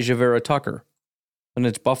Elijah Vera Tucker. And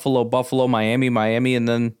it's Buffalo, Miami, and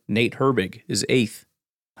then Nate Herbig is 8th.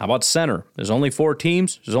 How about center? There's only 4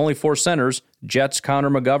 teams. There's only 4 centers. Jets, Connor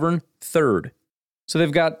McGovern, 3rd. So they've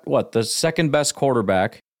got, the second best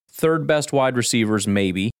quarterback, 3rd best wide receivers,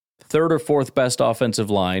 maybe, 3rd or 4th best offensive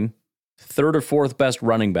line, 3rd or 4th best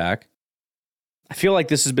running back. I feel like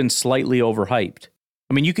this has been slightly overhyped.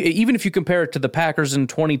 I mean, even if you compare it to the Packers in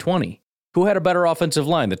 2020, who had a better offensive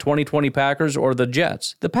line, the 2020 Packers or the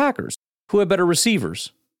Jets? The Packers. Who had better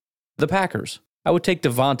receivers? The Packers. I would take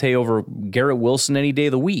Devontae over Garrett Wilson any day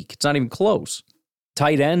of the week. It's not even close.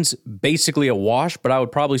 Tight ends, basically a wash, but I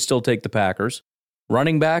would probably still take the Packers.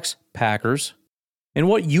 Running backs, Packers. In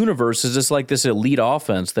what universe is this like this elite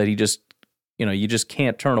offense that you just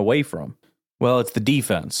can't turn away from? Well, it's the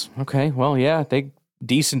defense. Okay, well, yeah,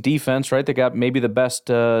 decent defense, right? They got maybe the best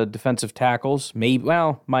defensive tackles.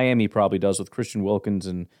 Miami probably does with Christian Wilkins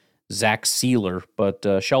and Zach Sealer,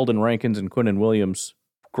 but Sheldon Rankins and Quinnen Williams,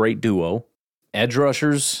 great duo. Edge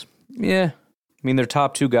rushers, yeah, I mean, their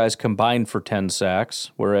top two guys combined for 10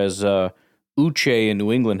 sacks, whereas Uche in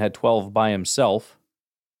New England had 12 by himself.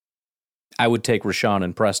 I would take Rashawn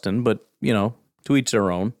and Preston, but, to each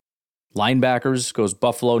their own. Linebackers goes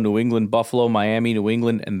Buffalo, New England, Buffalo, Miami, New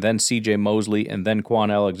England, and then C.J. Mosley, and then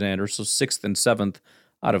Quan Alexander. So 6th and 7th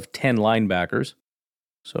out of 10 linebackers.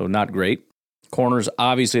 So not great. Corners,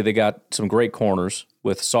 obviously they got some great corners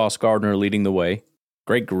with Sauce Gardner leading the way.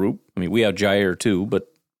 Great group. I mean, we have Jair too,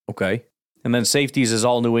 but okay. And then safeties is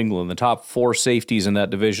all New England. The top 4 safeties in that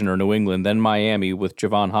division are New England, then Miami with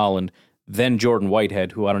Javon Holland, then Jordan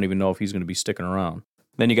Whitehead, who I don't even know if he's going to be sticking around.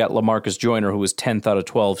 Then you got LaMarcus Joyner, who was 10th out of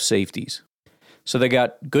 12 safeties. So they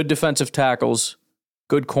got good defensive tackles,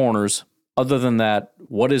 good corners. Other than that,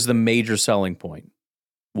 what is the major selling point?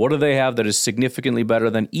 What do they have that is significantly better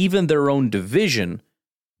than even their own division,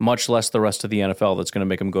 much less the rest of the NFL that's going to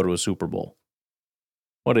make them go to a Super Bowl?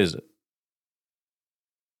 What is it?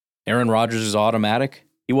 Aaron Rodgers is automatic.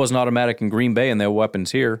 He wasn't automatic in Green Bay, and they have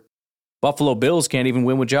weapons here. Buffalo Bills can't even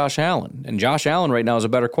win with Josh Allen. And Josh Allen right now is a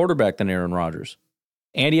better quarterback than Aaron Rodgers.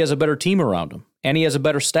 And he has a better team around him. And he has a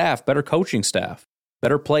better staff, better coaching staff,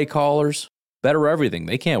 better play callers, better everything.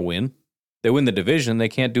 They can't win. They win the division. They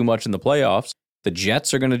can't do much in the playoffs. The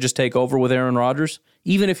Jets are going to just take over with Aaron Rodgers,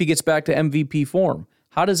 even if he gets back to MVP form.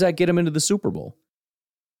 How does that get him into the Super Bowl?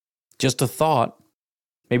 Just a thought.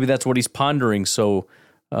 Maybe that's what he's pondering. So,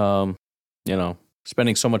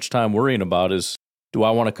 spending so much time worrying about is, do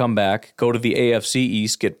I want to come back, go to the AFC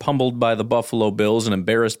East, get pummeled by the Buffalo Bills and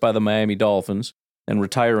embarrassed by the Miami Dolphins, and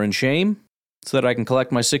retire in shame so that I can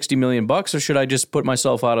collect my $60 million, or should I just put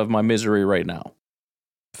myself out of my misery right now?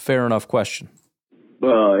 Fair enough question.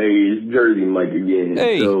 Well, hey, it's Jersey Mike again.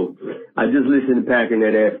 Hey. So I just listened to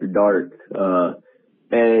Packernet After Dark,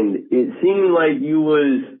 and it seemed like you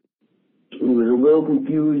was a little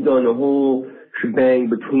confused on the whole shebang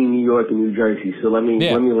between New York and New Jersey. So let me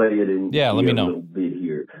lay it in. Yeah, let me know a little bit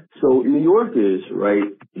here. So New York is right.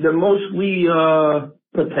 They're mostly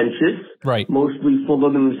pretentious, right? Mostly full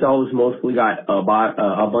of themselves. Mostly got a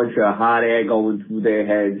bunch of hot air going through their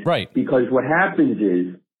heads, right? Because what happens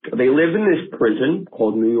is they live in this prison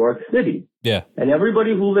called New York City. Yeah. And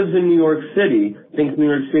everybody who lives in New York City thinks New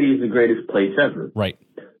York City is the greatest place ever. Right.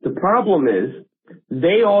 The problem is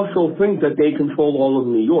they also think that they control all of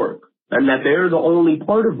New York and that they're the only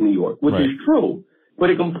part of New York, which is true. But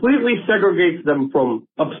it completely segregates them from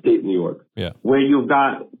upstate New York, where you've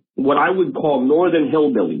got what I would call northern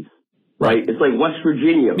hillbillies, right? It's like West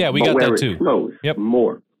Virginia. Yeah, we got that too. Snows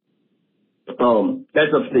more.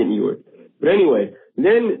 That's upstate New York. But anyway,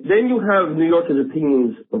 then you have New Yorkers'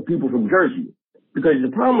 opinions of people from Jersey. Because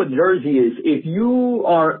the problem with Jersey is if you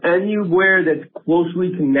are anywhere that's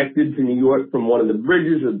closely connected to New York from one of the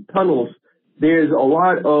bridges or the tunnels, there's a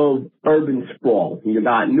lot of urban sprawl. You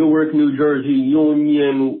got Newark, New Jersey,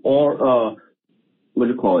 Union, or what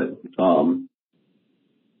do you call it?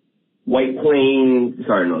 White Plains.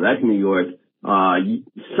 Sorry, no, that's New York.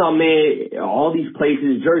 Summit, all these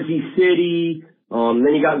places, Jersey City.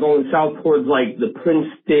 Then you got going south towards like the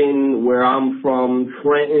Princeton, where I'm from,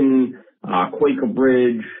 Trenton, Quaker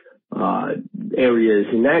Bridge, areas,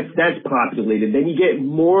 and that's populated. Then you get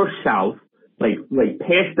more south, like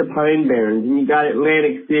past the Pine Barrens, and you got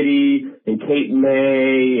Atlantic City and Cape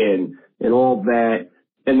May and all that.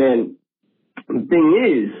 And then the thing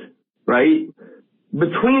is, right,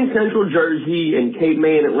 between Central Jersey and Cape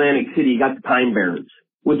May and Atlantic City, you got the Pine Barrens,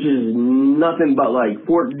 which is nothing but like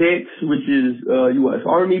Fort Dix, which is a U.S.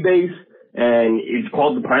 Army base. And it's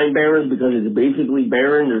called the Pine Barrens because it's basically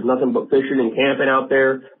barren. There's nothing but fishing and camping out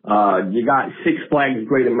there. You got Six Flags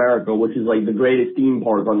Great America, which is like the greatest theme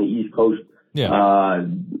park on the East Coast. Yeah.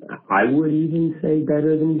 I would even say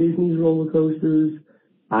better than Disney's roller coasters.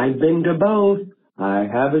 I've been to both. I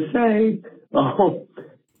have a say.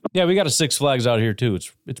 Yeah, we got a Six Flags out here too.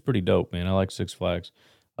 It's pretty dope, man. I like Six Flags.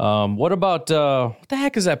 What about what the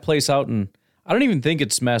heck is that place out in? I don't even think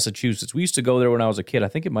it's Massachusetts. We used to go there when I was a kid. I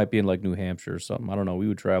think it might be in like New Hampshire or something. I don't know. We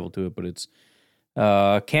would travel to it, but it's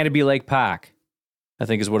Canobie Lake Park, I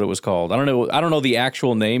think is what it was called. I don't know the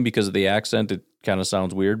actual name because of the accent. It kind of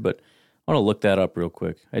sounds weird, but I want to look that up real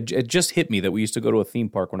quick. It just hit me that we used to go to a theme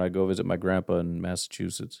park when I go visit my grandpa in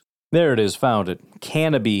Massachusetts. There it is. Found it.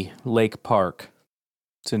 Canobie Lake Park.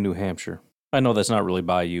 It's in New Hampshire. I know that's not really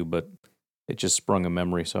by you, but it just sprung a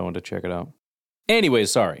memory, so I wanted to check it out. Anyway,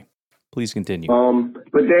 sorry. Please continue.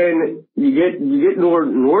 But then you get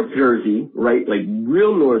North Jersey, right? Like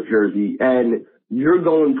real North Jersey, and you're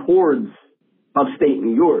going towards upstate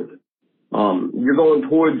New York. You're going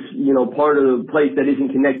towards, part of the place that isn't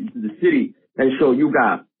connected to the city. And so you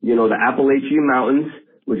got, the Appalachian Mountains,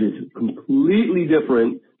 which is completely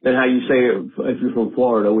different than how you say it if you're from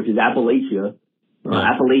Florida, which is Appalachia.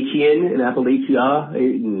 Appalachian and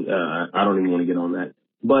Appalachia. I don't even want to get on that.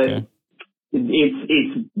 But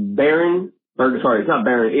it's barren. It's not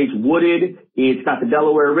barren. It's wooded. It's got the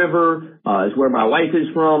Delaware River. It's where my wife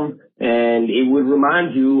is from. And it would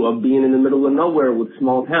remind you of being in the middle of nowhere with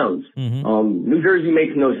small towns. New Jersey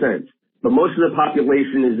makes no sense. But most of the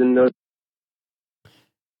population is in the...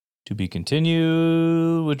 To be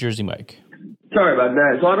continued with Jersey Mike. Sorry about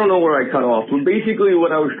that. So I don't know where I cut off. But basically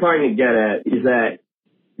what I was trying to get at is that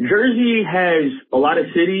Jersey has a lot of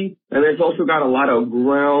city, and it's also got a lot of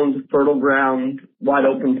ground, fertile ground, wide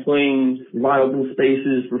open plains, wide open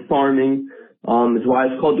spaces for farming. It's why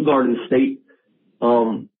it's called the Garden State.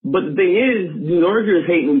 But the thing is, New Yorkers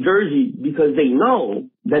hate New Jersey because they know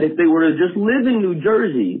that if they were to just live in New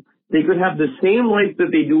Jersey, they could have the same life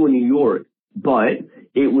that they do in New York, but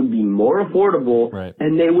it would be more affordable,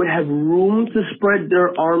 and they would have room to spread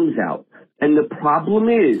their arms out. And the problem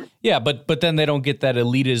is... Yeah, but then they don't get that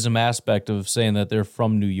elitism aspect of saying that they're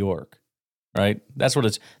from New York, right? That's what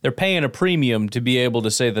it's... They're paying a premium to be able to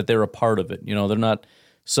say that they're a part of it. You know, they're not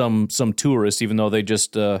some tourist, even though they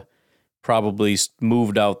just probably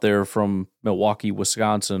moved out there from Milwaukee,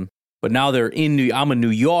 Wisconsin. But now they're in I'm a New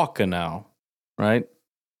Yorker now, right?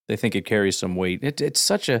 They think it carries some weight. It's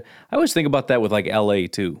such a... I always think about that with like L.A.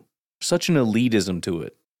 too. Such an elitism to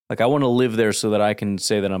it. Like, I want to live there so that I can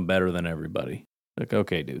say that I'm better than everybody. Like,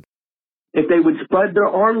 okay, dude. If they would spread their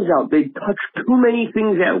arms out, they'd touch too many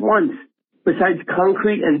things at once besides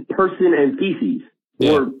concrete and person and feces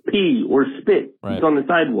or pee or spit on the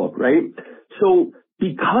sidewalk, right? So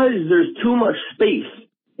because there's too much space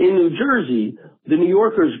in New Jersey, the New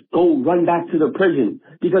Yorkers go run back to the prison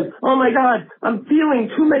because, oh, my God, I'm feeling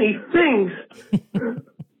too many things.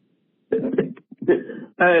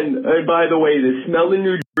 And by the way, the smell in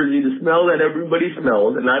New Jersey, the smell that everybody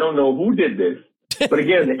smells, and I don't know who did this, but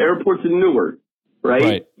again, the airport's in Newark,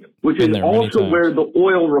 right? Which is also where the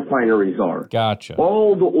oil refineries are. Gotcha.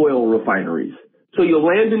 All the oil refineries. So you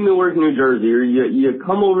land in Newark, New Jersey, or you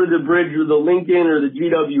come over the bridge or the Lincoln or the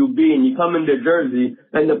GWB, and you come into Jersey,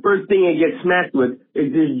 and the first thing you get smacked with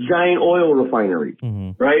is this giant oil refinery,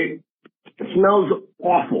 right? It smells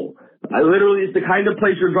awful. It's the kind of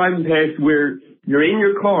place you're driving past where you're in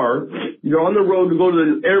your car, you're on the road to go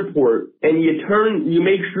to the airport, and you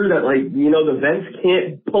make sure that, the vents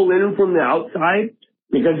can't pull in from the outside,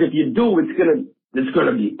 because if you do, it's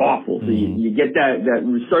gonna be awful. So you get that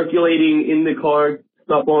recirculating in the car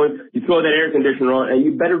stuff on, you throw that air conditioner on, and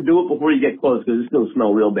you better do it before you get close, because it's gonna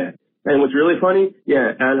smell real bad. And what's really funny,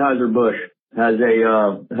 Anheuser-Busch has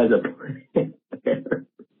a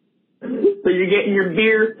so you're getting your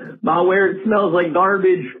beer by where it smells like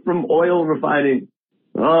garbage from oil refining.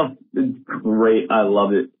 Oh, it's great. I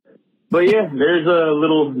love it. But yeah, there's a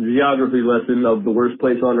little geography lesson of the worst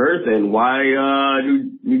place on earth and why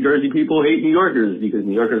New Jersey people hate New Yorkers, because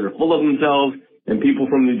New Yorkers are full of themselves and people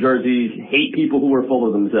from New Jersey hate people who are full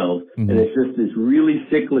of themselves. And it's just this really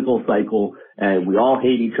cyclical cycle, and we all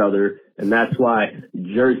hate each other. And that's why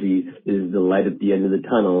Jersey is the light at the end of the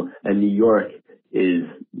tunnel and New York is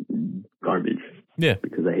garbage. Yeah.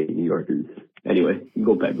 Because I hate New Yorkers. Anyway,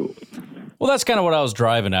 go back. Well, that's kind of what I was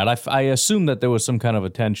driving at. I assumed that there was some kind of a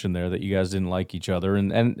tension there, that you guys didn't like each other,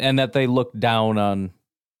 and that they looked down on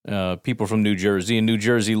people from New Jersey, and New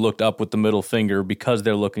Jersey looked up with the middle finger because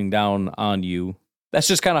they're looking down on you. That's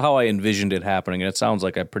just kind of how I envisioned it happening, and it sounds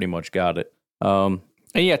like I pretty much got it. And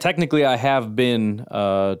yeah, technically I have been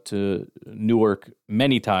to Newark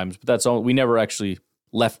many times, but that's all. We never actually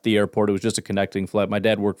left the airport. It was just a connecting flight. My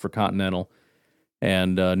dad worked for Continental,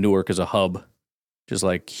 and Newark is a hub, just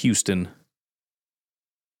like Houston.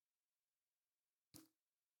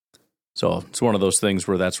 So it's one of those things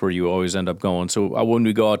where that's where you always end up going. So when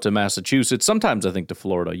we go out to Massachusetts, sometimes I think to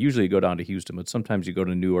Florida. Usually you go down to Houston, but sometimes you go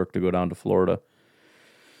to Newark to go down to Florida.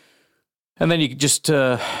 And then you just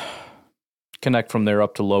connect from there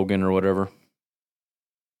up to Logan or whatever.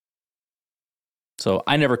 So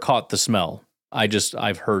I never caught the smell.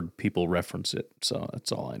 I've heard people reference it, so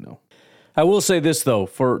that's all I know. I will say this, though,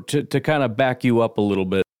 to kind of back you up a little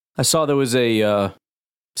bit. I saw there was a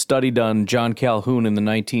study done, John Calhoun, in the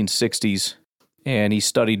 1960s, and he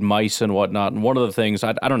studied mice and whatnot. And one of the things,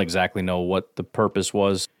 I don't exactly know what the purpose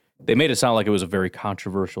was. They made it sound like it was a very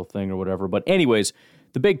controversial thing or whatever. But anyways,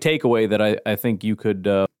 the big takeaway that I think you could,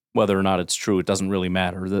 whether or not it's true, it doesn't really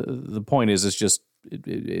matter. The point is, it's just,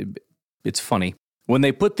 it's funny. When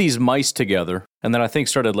they put these mice together, and then I think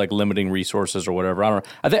started like limiting resources or whatever, I don't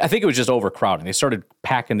know. I think it was just overcrowding. They started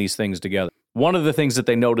packing these things together. One of the things that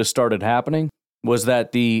they noticed started happening was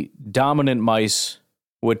that the dominant mice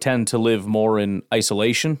would tend to live more in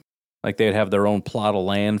isolation, like they'd have their own plot of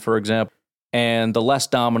land, for example. And the less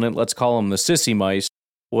dominant, let's call them the sissy mice,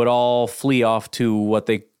 would all flee off to what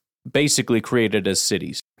they basically created as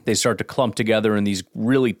cities. They start to clump together in these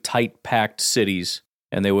really tight, packed cities,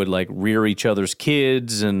 and they would like rear each other's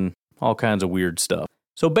kids and all kinds of weird stuff.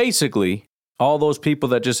 So basically, all those people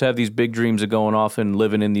that just have these big dreams of going off and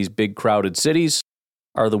living in these big crowded cities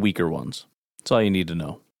are the weaker ones. That's all you need to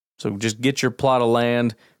know. So just get your plot of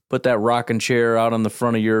land, put that rocking chair out on the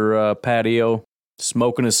front of your patio,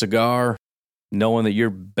 smoking a cigar, knowing that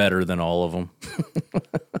you're better than all of them.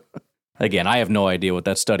 Again, I have no idea what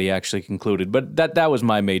that study actually concluded, but that was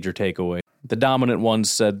my major takeaway. The dominant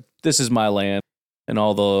ones said, this is my land, and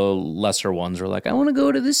all the lesser ones are like, I want to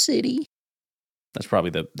go to the city. That's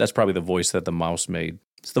probably the voice that the mouse made.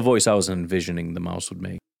 It's the voice I was envisioning the mouse would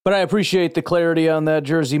make. But I appreciate the clarity on that,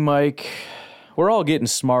 Jersey Mike. We're all getting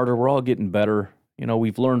smarter. We're all getting better. You know,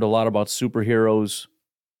 we've learned a lot about superheroes,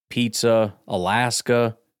 pizza,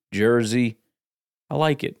 Alaska, Jersey. I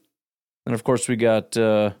like it. And of course, we got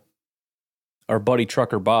our buddy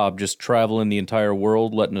Trucker Bob just traveling the entire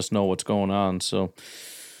world, letting us know what's going on. So,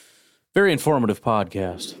 very informative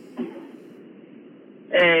podcast.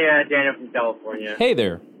 Hey, Daniel from California. Hey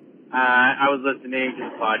there. I was listening to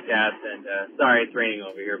the podcast, and sorry, it's raining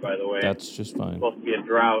over here, by the way. That's just fine. It's supposed to be a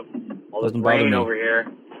drought. All Doesn't this bother rain me. over here.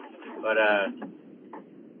 But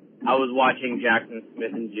I was watching Jackson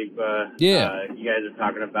Smith and Jigba. Yeah. You guys are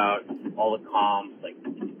talking about all the comps, like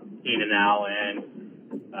Keenan Allen,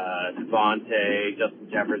 Devontae, Justin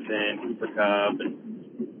Jefferson, Cooper Kupp. And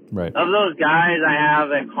right. Of those guys, I have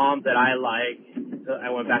a comp that I like. So I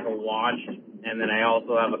went back and watched. And then I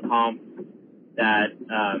also have a comp that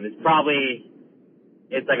is probably,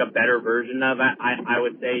 it's like a better version of it. I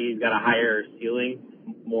would say he's got a higher ceiling,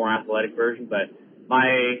 more athletic version. But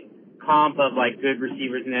my comp of like good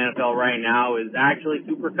receivers in the NFL right now is actually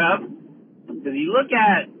Cooper Kupp. Because you look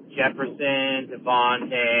at Jefferson,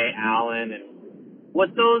 Devontae, Allen, and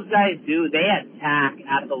what those guys do, they attack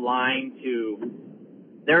at the line to,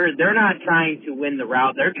 they're not trying to win the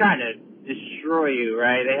route. They're trying to destroy you,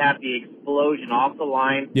 right? They have the explosion off the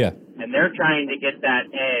line. Yeah. And they're trying to get that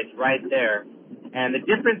edge right there. And the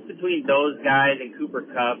difference between those guys and Cooper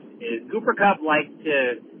Kupp is Cooper Kupp likes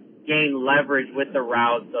to gain leverage with the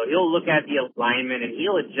route. So he'll look at the alignment and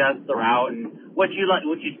he'll adjust the route. And what you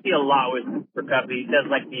see a lot with Cooper Kupp, he does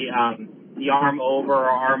like the arm over or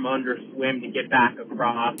arm under swim to get back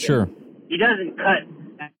across. Sure. And he doesn't cut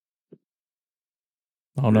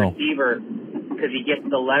receiver because he gets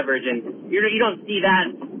the leverage, and you don't see that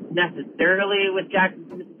necessarily with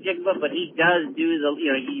Jackson Jigba, but he does do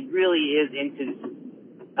he really is into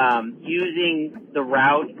using the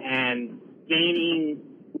route and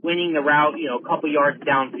winning the route, a couple yards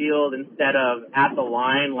downfield instead of at the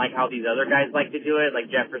line like how these other guys like to do it, like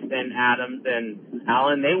Jefferson, Adams, and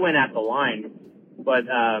Allen. They win at the line, but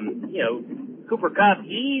Cooper Kupp,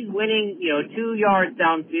 he's winning 2 yards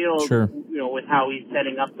downfield. Sure. With how he's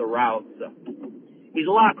setting up the route. So he's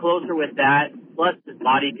a lot closer with that. Plus his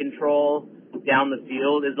body control down the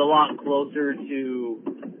field is a lot closer to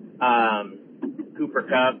Cooper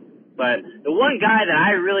Kupp. But the one guy that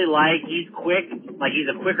I really like, he's quick, like he's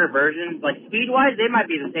a quicker version. Like speed-wise, they might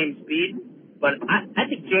be the same speed, but I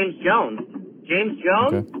think James Jones. James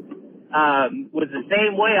Jones was the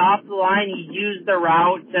same way off the line. He used the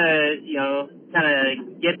route to, kind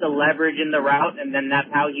of get the leverage in the route, and then that's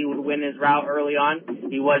how he would win his route early on.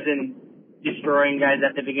 He wasn't destroying guys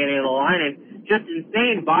at the beginning of the line, and just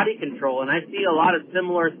insane body control. And I see a lot of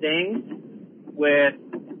similar things with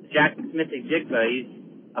Jackson Smith and Jigba. He's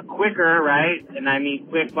a quicker, right? And I mean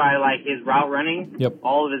quick by like his route running. Yep.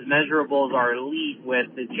 All of his measurables are elite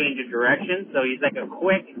with the change of direction. So he's like a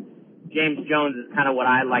quick James Jones is kind of what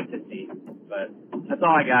I like to see. But that's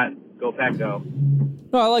all I got. Go Pack, go.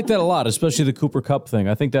 No, I like that a lot, especially the Cooper Kupp thing.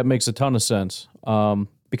 I think that makes a ton of sense.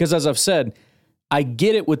 Because as I've said, I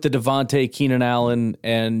get it with the Devontae, Keenan Allen,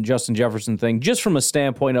 and Justin Jefferson thing, just from a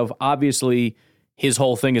standpoint of obviously his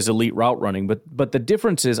whole thing is elite route running. But the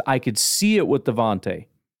difference is I could see it with Devontae.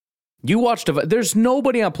 You watch there's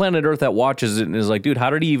nobody on planet Earth that watches it and is like, dude, how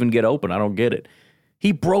did he even get open? I don't get it.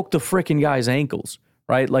 He broke the frickin' guy's ankles,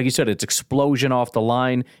 right? Like you said, it's explosion off the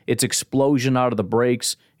line. It's explosion out of the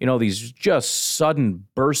brakes. These just sudden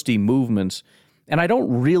bursty movements. And I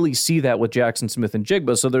don't really see that with Jackson Smith and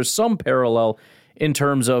Jigba. So there's some parallel in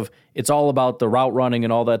terms of it's all about the route running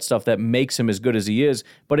and all that stuff that makes him as good as he is.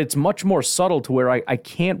 But it's much more subtle to where I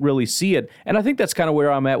can't really see it. And I think that's kind of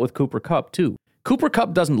where I'm at with Cooper Kupp, too. Cooper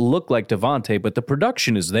Kupp doesn't look like Devontae, but the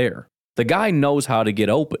production is there. The guy knows how to get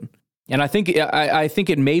open. And I think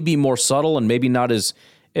it may be more subtle and maybe not as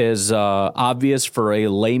obvious for a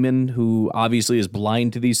layman who obviously is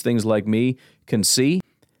blind to these things like me can see.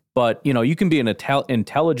 But, you can be an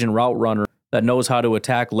intelligent route runner that knows how to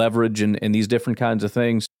attack leverage and these different kinds of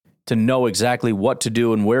things, to know exactly what to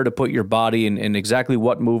do and where to put your body and exactly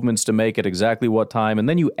what movements to make at exactly what time. And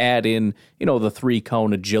then you add in, the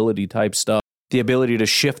 3-cone agility type stuff, the ability to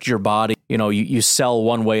shift your body. You sell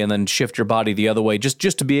one way and then shift your body the other way,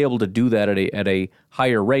 just to be able to do that at a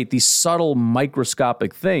higher rate. These subtle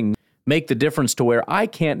microscopic things make the difference to where I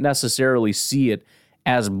can't necessarily see it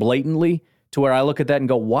as blatantly, to where I look at that and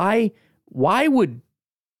go, why would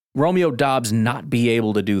Romeo Doubs not be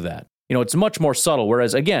able to do that? It's much more subtle.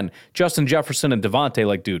 Whereas, again, Justin Jefferson and Devontae,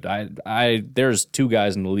 like, dude, there's 2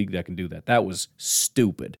 guys in the league that can do that. That was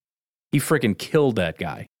stupid. He freaking killed that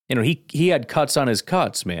guy. He had cuts on his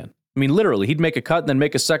cuts, man. I mean, literally, he'd make a cut and then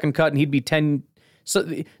make a second cut, and he'd be 10. So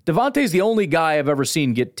Devontae's the only guy I've ever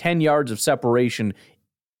seen get 10 yards of separation,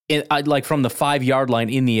 like from the 5-yard line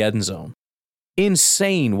in the end zone.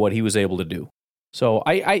 Insane what he was able to do. So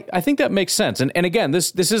I think that makes sense. And again,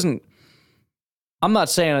 this isn't. I'm not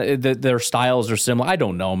saying that their styles are similar. I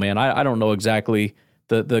don't know, man. I don't know exactly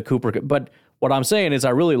the Cooper. But what I'm saying is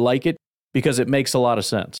I really like it because it makes a lot of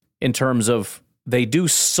sense in terms of they do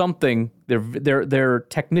something. They're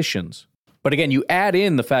technicians. But again, you add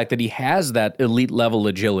in the fact that he has that elite level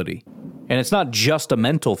agility. And it's not just a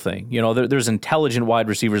mental thing. There's intelligent wide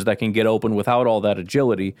receivers that can get open without all that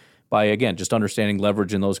agility by, again, just understanding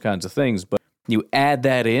leverage and those kinds of things. But you add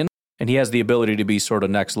that in, and he has the ability to be sort of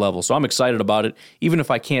next level. So I'm excited about it, even if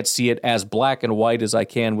I can't see it as black and white as I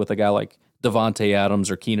can with a guy like Devontae Adams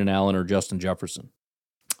or Keenan Allen or Justin Jefferson.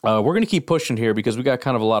 We're going to keep pushing here because we got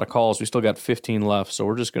kind of a lot of calls. We still got 15 left, so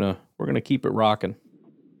we're gonna keep it rocking.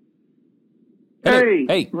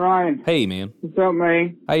 Hey, Ryan. Hey, man. What's up,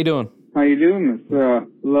 man? How you doing? How you doing this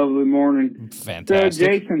lovely morning?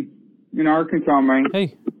 Fantastic. Jason in Arkansas, man.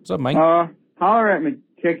 Hey, what's up, man? Holler at me.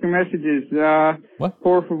 Check your messages. What?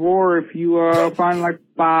 Por favor, if you find like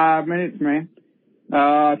 5 minutes, man.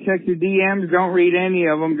 Check your DMs. Don't read any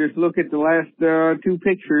of them. Just look at the last 2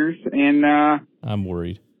 pictures. And I'm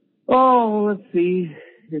worried. Oh, let's see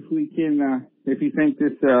if we can. If you think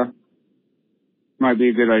this might be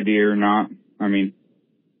a good idea or not. I mean,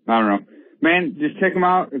 I don't know, man. Just check them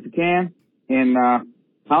out if you can, and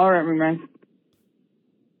holler at me, man.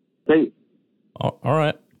 Hey. All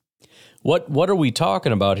right. What are we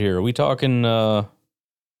talking about here? Are we talking? What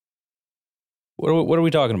are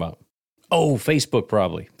we talking about? Oh, Facebook,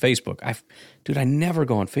 probably. Facebook. I never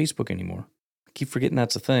go on Facebook anymore. I keep forgetting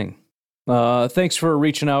that's a thing. Thanks for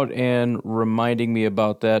reaching out and reminding me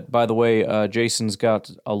about that. By the way, Jason's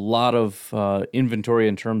got a lot of inventory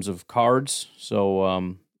in terms of cards.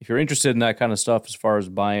 So if you're interested in that kind of stuff, as far as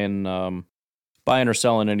buying or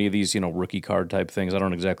selling any of these, rookie card type things, I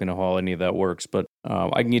don't exactly know how any of that works, but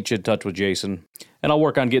I can get you in touch with Jason, and I'll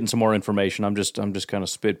work on getting some more information. I'm just kind of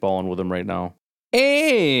spitballing with him right now.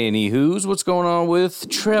 Anywho's, what's going on with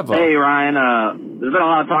Trevor? Hey, Ryan. There's been a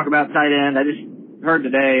lot of talk about tight end. I just heard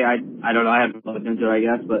today, I don't know, I haven't looked into it, I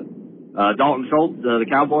guess, but Dalton Schultz, the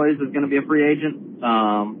Cowboys, is going to be a free agent.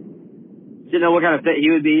 Didn't know what kind of fit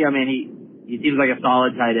he would be. I mean, he seems like a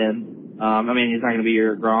solid tight end. I mean, he's not going to be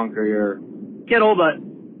your Gronk or your Kittle, but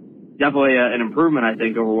definitely an improvement, I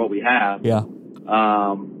think, over what we have. Yeah.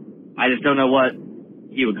 I just don't know what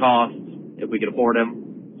he would cost if we could afford him.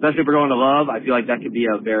 Especially if we're going to Love, I feel like that could be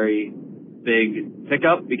a very big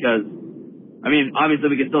pickup because, I mean, obviously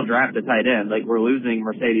we could still draft a tight end. Like, we're losing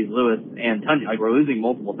Mercedes Lewis and Tunji. Like, we're losing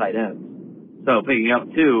multiple tight ends. So picking up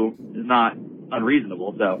 2 is not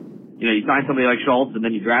unreasonable. So, you sign somebody like Schultz and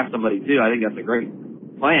then you draft somebody too. I think that's a great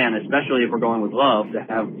plan, especially if we're going with Love to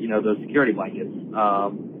have, those security blankets.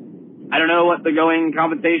 I don't know what the going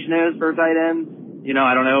compensation is for tight ends.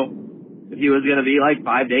 I don't know if he was going to be like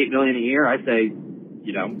 $5 to $8 million a year. I'd say,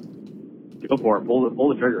 go for it. Pull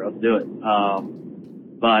the trigger. Let's do it.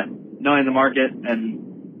 But knowing the market,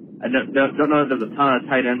 and I don't know if there's a ton of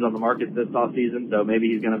tight ends on the market this offseason, so maybe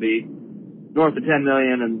he's going to be north of $10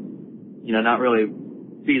 million and, not really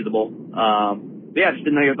feasible. But yeah, just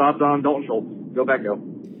didn't know your thoughts on Dalton Schultz. Go back, go.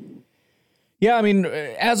 Yeah, I mean,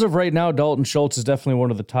 as of right now, Dalton Schultz is definitely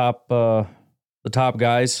one of the top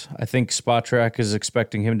guys. I think Spot Track is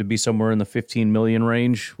expecting him to be somewhere in the 15 million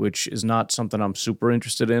range, which is not something I'm super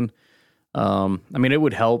interested in. I mean, it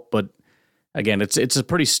would help, but again, it's a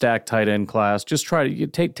pretty stacked tight end class. Just try to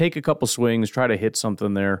take a couple swings, try to hit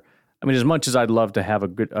something there. I mean, as much as I'd love to have a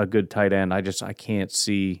good tight end, I can't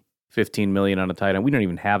see 15 million on a tight end. We don't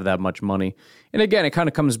even have that much money. And again, it kind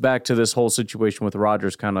of comes back to this whole situation with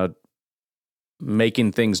Rodgers kind of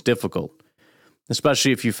making things difficult,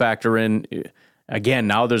 especially if you factor in, again,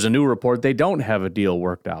 now there's a new report they don't have a deal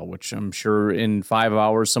worked out, which I'm sure in 5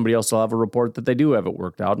 hours somebody else will have a report that they do have it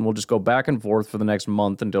worked out, and we'll just go back and forth for the next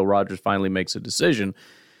month until Rodgers finally makes a decision.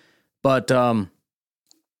 But,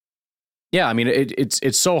 yeah, I mean,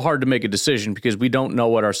 it's so hard to make a decision because we don't know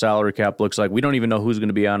what our salary cap looks like. We don't even know who's going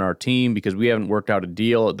to be on our team because we haven't worked out a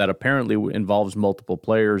deal that apparently involves multiple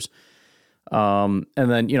players. And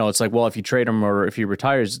then, it's like, well, if you trade him or if he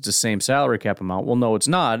retires, it's the same salary cap amount. Well, no, it's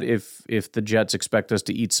not if the Jets expect us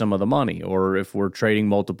to eat some of the money or if we're trading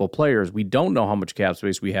multiple players. We don't know how much cap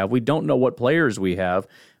space we have. We don't know what players we have.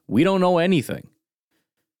 We don't know anything.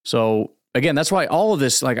 So, again, that's why all of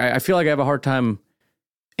this, like, I feel like I have a hard time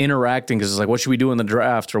interacting because it's like, what should we do in the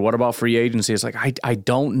draft or what about free agency? It's like, I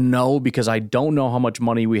don't know because I don't know how much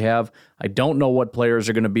money we have. I don't know what players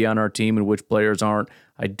are going to be on our team and which players aren't.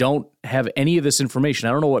 I don't have any of this information.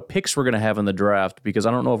 I don't know what picks we're going to have in the draft because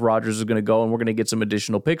I don't know if Rodgers is going to go and we're going to get some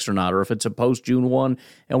additional picks or not, or if it's a post-June 1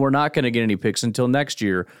 and we're not going to get any picks until next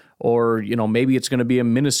year, or, maybe it's going to be a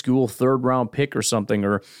minuscule third-round pick or something,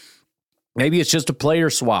 or maybe it's just a player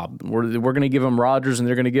swap. We're going to give them Rodgers and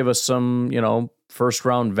they're going to give us some,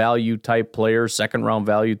 first-round value type player, second-round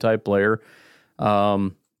value type player,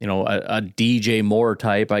 a DJ Moore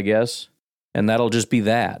type, I guess, and that'll just be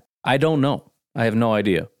that. I don't know. I have no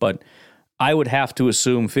idea, but I would have to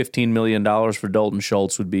assume $15 million for Dalton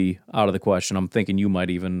Schultz would be out of the question. I'm thinking you might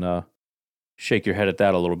even shake your head at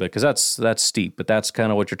that a little bit because that's steep, but that's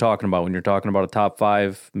kind of what you're talking about when you're talking about a top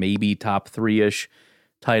 5, maybe top 3-ish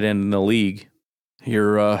tight end in the league.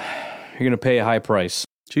 You're going to pay a high price.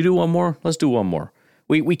 Should you do one more? Let's do one more.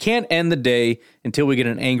 We can't end the day until we get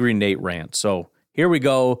an angry Nate rant. So here we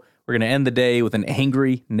go. We're going to end the day with an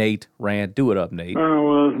angry Nate rant. Do it up, Nate. Oh,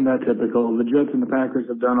 well, isn't that typical? The Jets and the Packers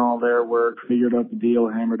have done all their work, figured out the deal,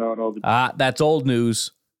 hammered out all the... That's old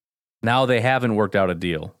news. Now they haven't worked out a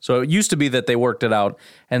deal. So it used to be that they worked it out,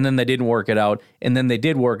 and then they didn't work it out, and then they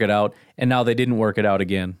did work it out, and now they didn't work it out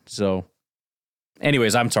again. So,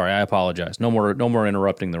 anyways, I'm sorry. I apologize. No more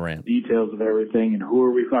interrupting the rant. Details of everything, and who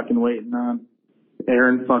are we fucking waiting on?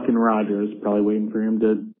 Aaron fucking Rodgers. Probably waiting for him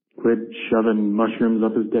to quit shoving mushrooms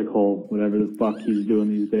up his dick hole, whatever the fuck he's doing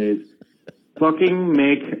these days. Fucking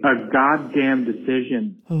make a goddamn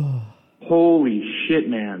decision. Holy shit,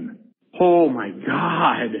 man. Oh my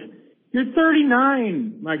God. You're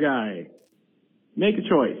 39, my guy. Make a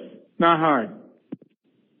choice. Not hard.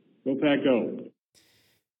 Go Pack, go.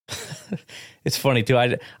 It's funny, too.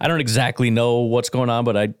 I don't exactly know what's going on,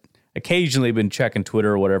 but I occasionally been checking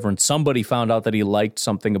Twitter or whatever, and somebody found out that he liked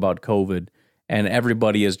something about COVID, and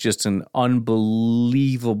everybody is just an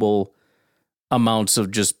unbelievable amounts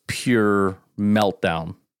of just pure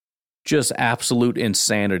meltdown. Just absolute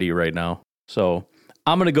insanity right now. So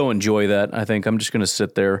I'm going to go enjoy that. I think I'm just going to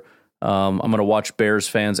sit there. I'm going to watch Bears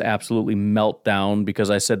fans absolutely melt down because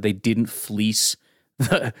I said they didn't fleece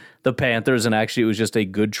the Panthers, and actually it was just a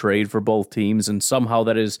good trade for both teams, and somehow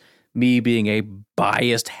that is me being a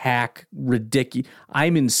biased hack, ridiculous.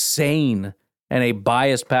 I'm insane and a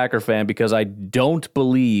biased Packer fan because I don't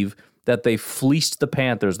believe that they fleeced the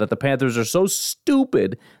Panthers, that the Panthers are so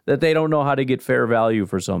stupid that they don't know how to get fair value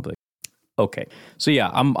for something. Okay, so yeah,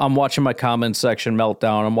 I'm watching my comments section melt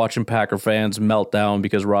down. I'm watching Packer fans melt down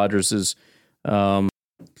because Rodgers is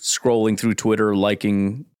scrolling through Twitter,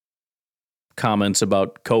 liking comments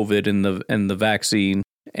about COVID and the vaccine,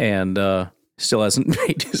 and still hasn't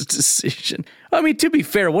made his decision. I mean, to be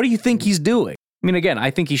fair, what do you think he's doing? I mean, again, I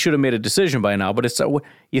think he should have made a decision by now, but it's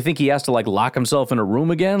you think he has to lock himself in a room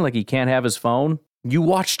again, like he can't have his phone? You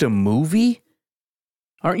watched a movie?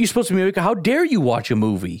 Aren't you supposed to be? How dare you watch a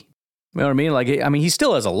movie? You know what I mean? He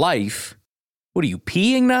still has a life. What are you,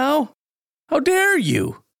 peeing now? How dare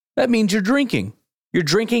you? That means you're drinking. You're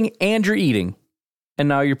drinking and you're eating, and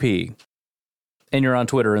now you're peeing, and you're on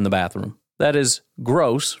Twitter in the bathroom. That is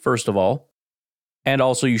gross, first of all. And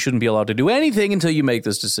also, you shouldn't be allowed to do anything until you make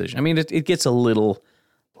this decision. I mean, it gets a little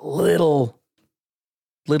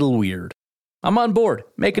weird. I'm on board.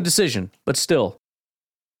 Make a decision. But still,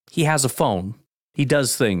 he has a phone. He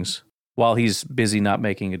does things while he's busy not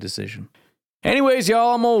making a decision. Anyways,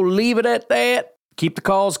 y'all, I'm going to leave it at that. Keep the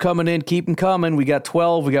calls coming in. Keep them coming. We got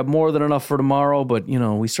 12. We got more than enough for tomorrow. But,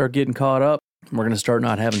 we start getting caught up, we're going to start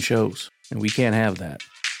not having shows. And we can't have that.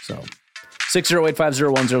 So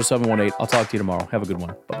 608-501-0718. I'll talk to you tomorrow. Have a good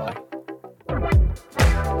one. Bye-bye.